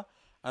power,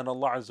 and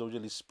Allah Azza wa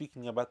Jal is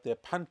speaking about their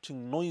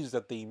panting noise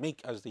that they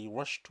make as they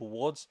rush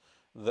towards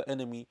the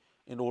enemy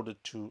in order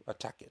to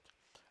attack it.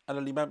 And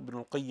Al-Imam Ibn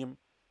al-Qayyim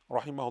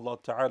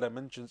rahimahullah ta'ala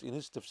mentions in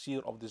his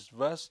tafsir of this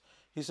verse,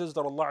 he says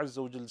that Allah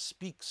Azza wa Jal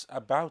speaks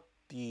about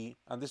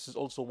and this is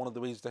also one of the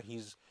ways that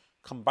he's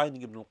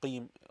combining, Ibn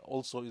al-Qayyim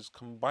also is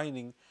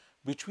combining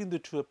between the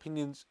two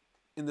opinions,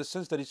 in the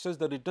sense that he says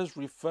that it does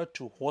refer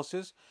to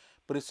horses,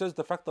 but it says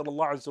the fact that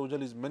Allah Azza wa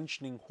Jal is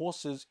mentioning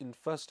horses in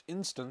first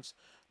instance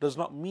does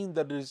not mean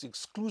that it is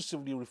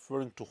exclusively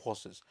referring to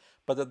horses,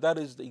 but that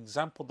is the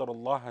example that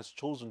Allah has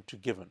chosen to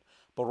give.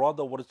 But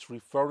rather what it's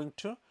referring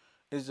to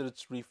is that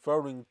it's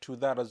referring to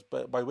that as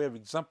by way of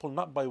example,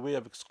 not by way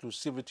of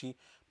exclusivity,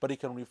 but it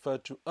can refer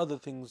to other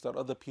things that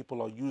other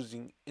people are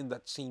using in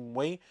that same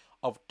way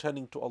of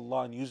turning to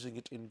Allah and using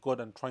it in good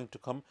and trying to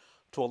come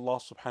to Allah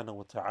subhanahu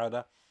wa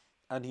ta'ala.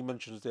 And he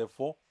mentions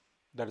therefore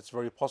that it's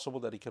very possible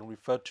that he can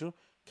refer to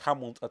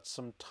camels at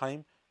some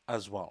time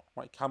as well,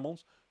 right?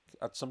 Camels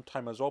at some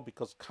time as well,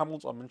 because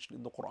camels are mentioned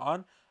in the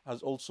Quran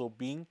as also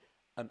being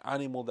an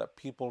animal that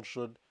people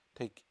should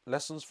take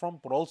lessons from,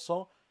 but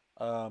also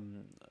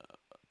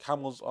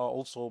camels are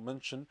also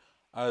mentioned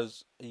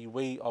as a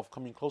way of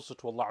coming closer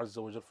to Allah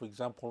Azza wa Jal. For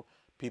example,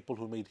 people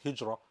who made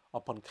hijrah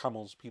upon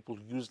camels, people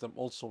who use them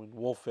also in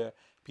warfare,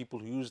 people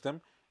who use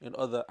them in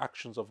other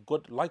actions of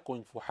good, like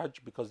going for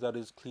Hajj, because that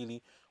is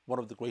clearly one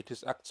of the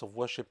greatest acts of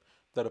worship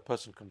that a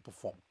person can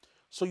perform.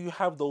 So you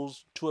have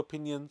those two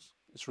opinions.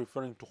 It's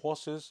referring to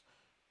horses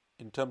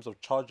in terms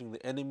of charging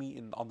the enemy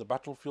on the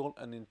battlefield,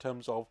 and in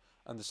terms of,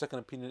 and the second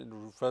opinion, it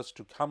refers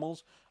to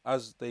camels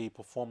as they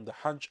perform the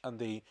Hajj and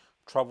they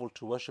travel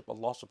to worship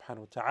Allah subhanahu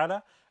wa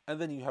ta'ala. And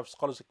then you have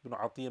scholars like Ibn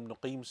Atiyah Ibn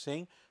Qayyim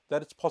saying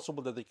that it's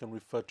possible that they can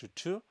refer to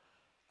two.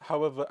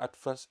 However, at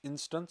first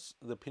instance,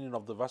 the opinion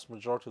of the vast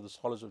majority of the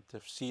scholars of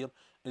tafsir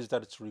is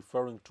that it's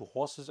referring to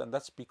horses, and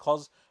that's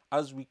because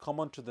as we come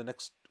on to the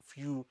next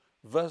few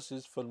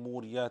verses,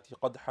 فَالْمُورِيَاتِ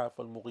قَدْحًا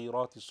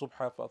فَالْمُغِيرَاتِ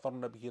صُبْحًا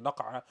فَأَثَرْنَ بِهِ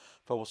نَقْعًا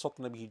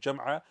فَوَسَطْنَ بِهِ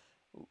جَمْعًا.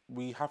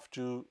 We have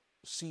to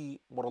see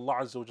what Allah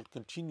Azza wa Jal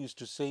continues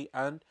to say,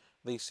 and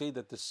they say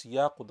that the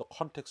siyaq, or the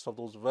context of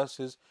those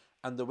verses,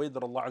 and the way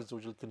that Allah Azza wa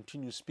Jal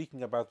continues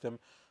speaking about them,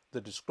 the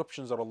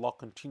descriptions that Allah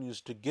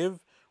continues to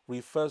give,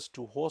 refers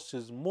to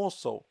horses more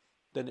so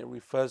than it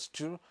refers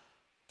to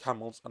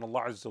camels, and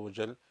Allah Azza wa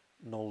Jal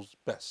knows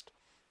best.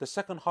 The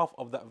second half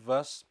of that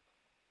verse,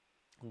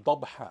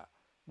 ضبحا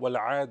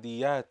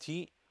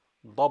والعاديات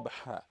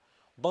ضبحا.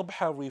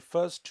 ضبحا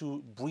refers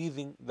to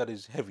breathing that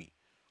is heavy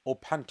or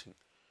panting.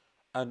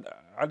 And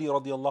Ali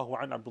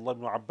radiallahu anhu, Abdullah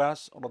ibn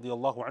Abbas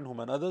radiallahu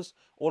anhum, and others,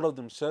 all of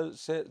them said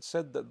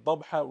that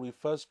ضبحا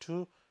refers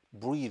to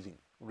breathing,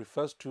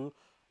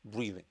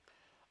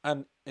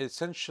 and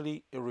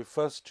essentially it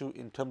refers to,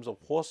 in terms of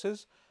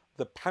horses,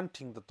 the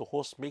panting that the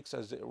horse makes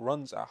as it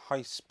runs at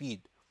high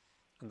speed.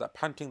 And that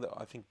panting that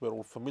I think we're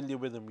all familiar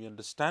with and we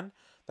understand,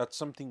 that's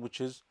something which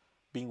is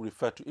being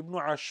referred to. Ibn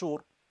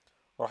Ashur,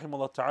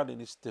 rahimahullah ta'ala, in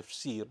his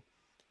tafsir,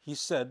 he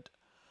said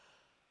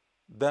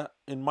that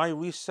in my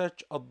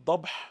research,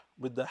 ad-dabh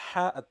with the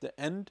ha at the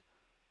end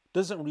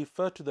doesn't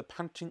refer to the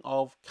panting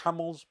of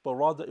camels, but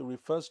rather it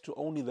refers to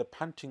only the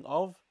panting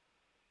of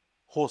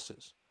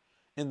horses.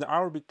 In the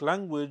Arabic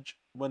language,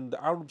 when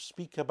the Arabs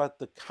speak about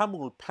the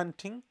camel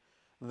panting,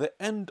 the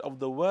end of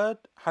the word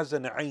has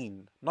an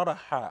ayn, not a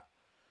ha.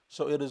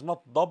 So it is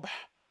not dabh,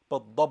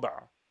 but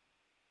dab'a.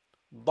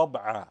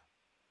 Dab'a.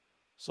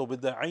 So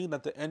with the ayn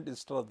at the end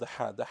instead of the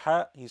ha. The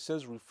ha, he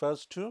says,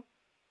 refers to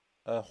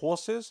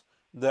horses.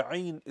 The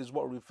ayn is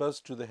what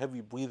refers to the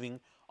heavy breathing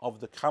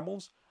of the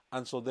camels.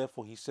 And so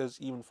therefore he says,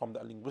 even from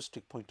the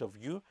linguistic point of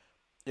view,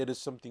 it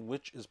is something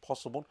which is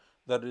possible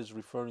that it is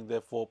referring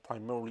therefore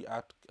primarily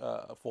at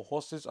for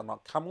horses and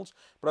not camels.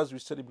 But as we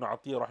said, Ibn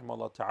Atiyah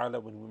rahimahullah ta'ala,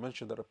 when we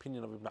mentioned that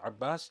opinion of Ibn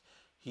Abbas,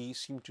 he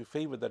seemed to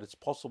favor that it's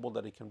possible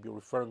that it can be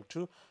referring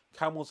to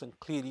camels. And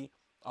clearly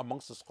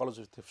amongst the scholars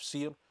of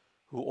tafsir,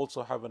 who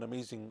also have an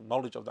amazing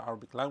knowledge of the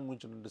Arabic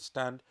language and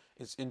understand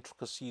its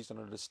intricacies and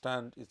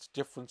understand its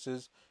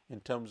differences in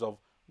terms of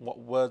what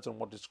words and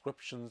what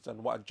descriptions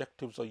and what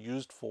adjectives are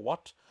used for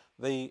what,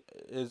 they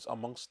is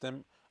amongst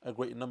them a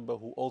great number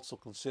who also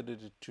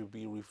considered it to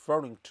be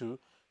referring to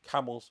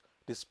camels,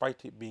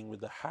 despite it being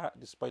with the ha,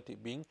 despite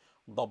it being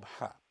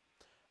dabha.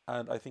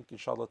 And I think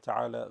inshallah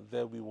ta'ala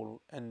there we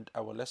will end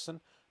our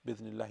lesson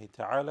bidhnillahi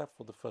ta'ala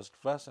for the first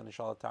verse, and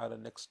inshallah ta'ala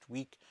next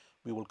week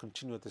we will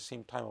continue at the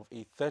same time of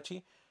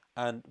 8:30,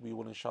 and we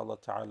will inshallah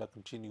ta'ala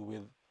continue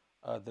with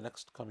the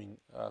next coming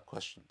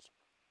questions.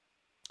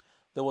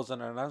 There was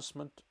an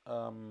announcement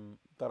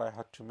that I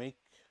had to make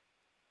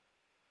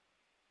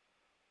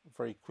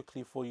very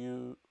quickly for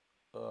you,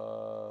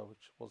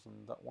 which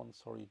wasn't that one,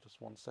 sorry,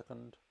 just 1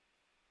 second.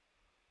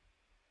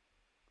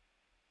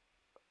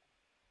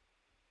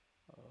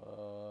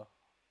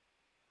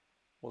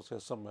 Was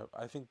here somewhere.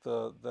 I think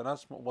the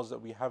announcement was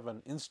that we have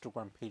an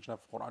Instagram page now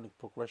for Quranic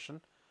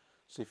Progression.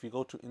 So if you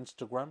go to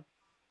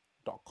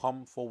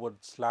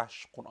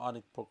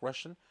instagram.com/Quranic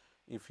Progression,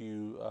 if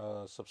you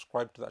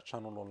subscribe to that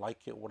channel or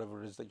like it,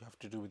 whatever it is that you have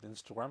to do with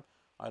Instagram.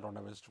 I don't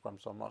have Instagram,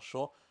 so I'm not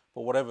sure.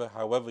 But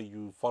however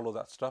you follow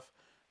that stuff,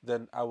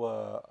 then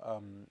our,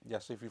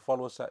 so if you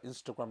follow us at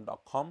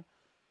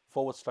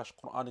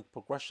instagram.com/Quranic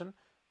Progression,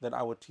 then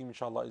our team,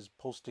 inshallah, is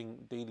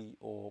posting daily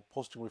or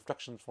posting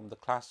reflections from the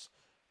class,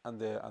 and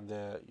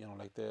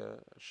they're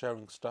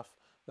sharing stuff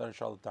that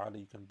inshallah ta'ala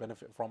you can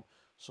benefit from.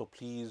 So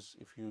please,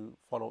 if you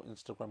follow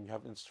Instagram, you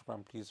have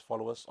Instagram, please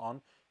follow us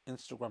on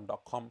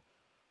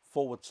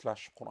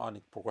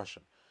instagram.com/Quranic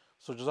Progression.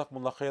 So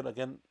Jazakumullah khair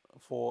again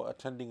for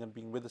attending and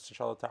being with us,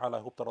 inshallah ta'ala.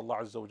 I hope that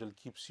Allah Azza wa Jal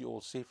keeps you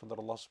all safe, and that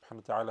Allah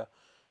subhanahu wa ta'ala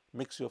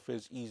makes your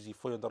affairs easy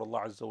for you, that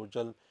Allah Azza wa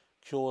Jal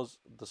cures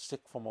the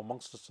sick from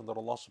amongst us, and that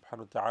Allah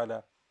subhanahu wa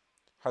ta'ala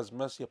has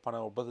mercy upon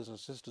our brothers and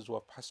sisters who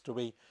have passed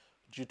away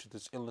due to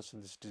this illness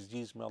and this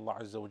disease. May Allah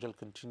Azza wa Jal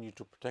continue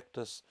to protect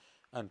us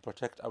and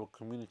protect our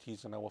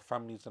communities and our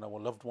families and our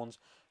loved ones.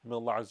 May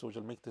Allah Azza wa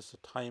Jal make this a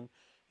time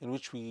in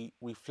which we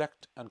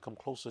reflect and come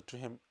closer to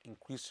Him,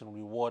 increase in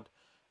reward,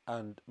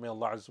 and may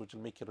Allah Azza wa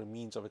Jal make it a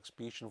means of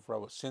expiation for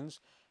our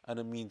sins and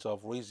a means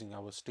of raising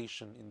our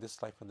station in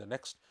this life and the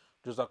next.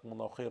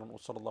 Jazakumullahu khairan wa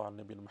sallallahu ala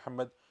nabiyyina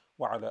Muhammad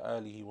wa ala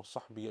alihi wa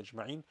sahbihi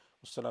ajma'in.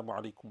 Wassalamu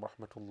alaikum wa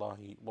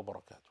rahmatullahi wa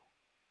barakatuh.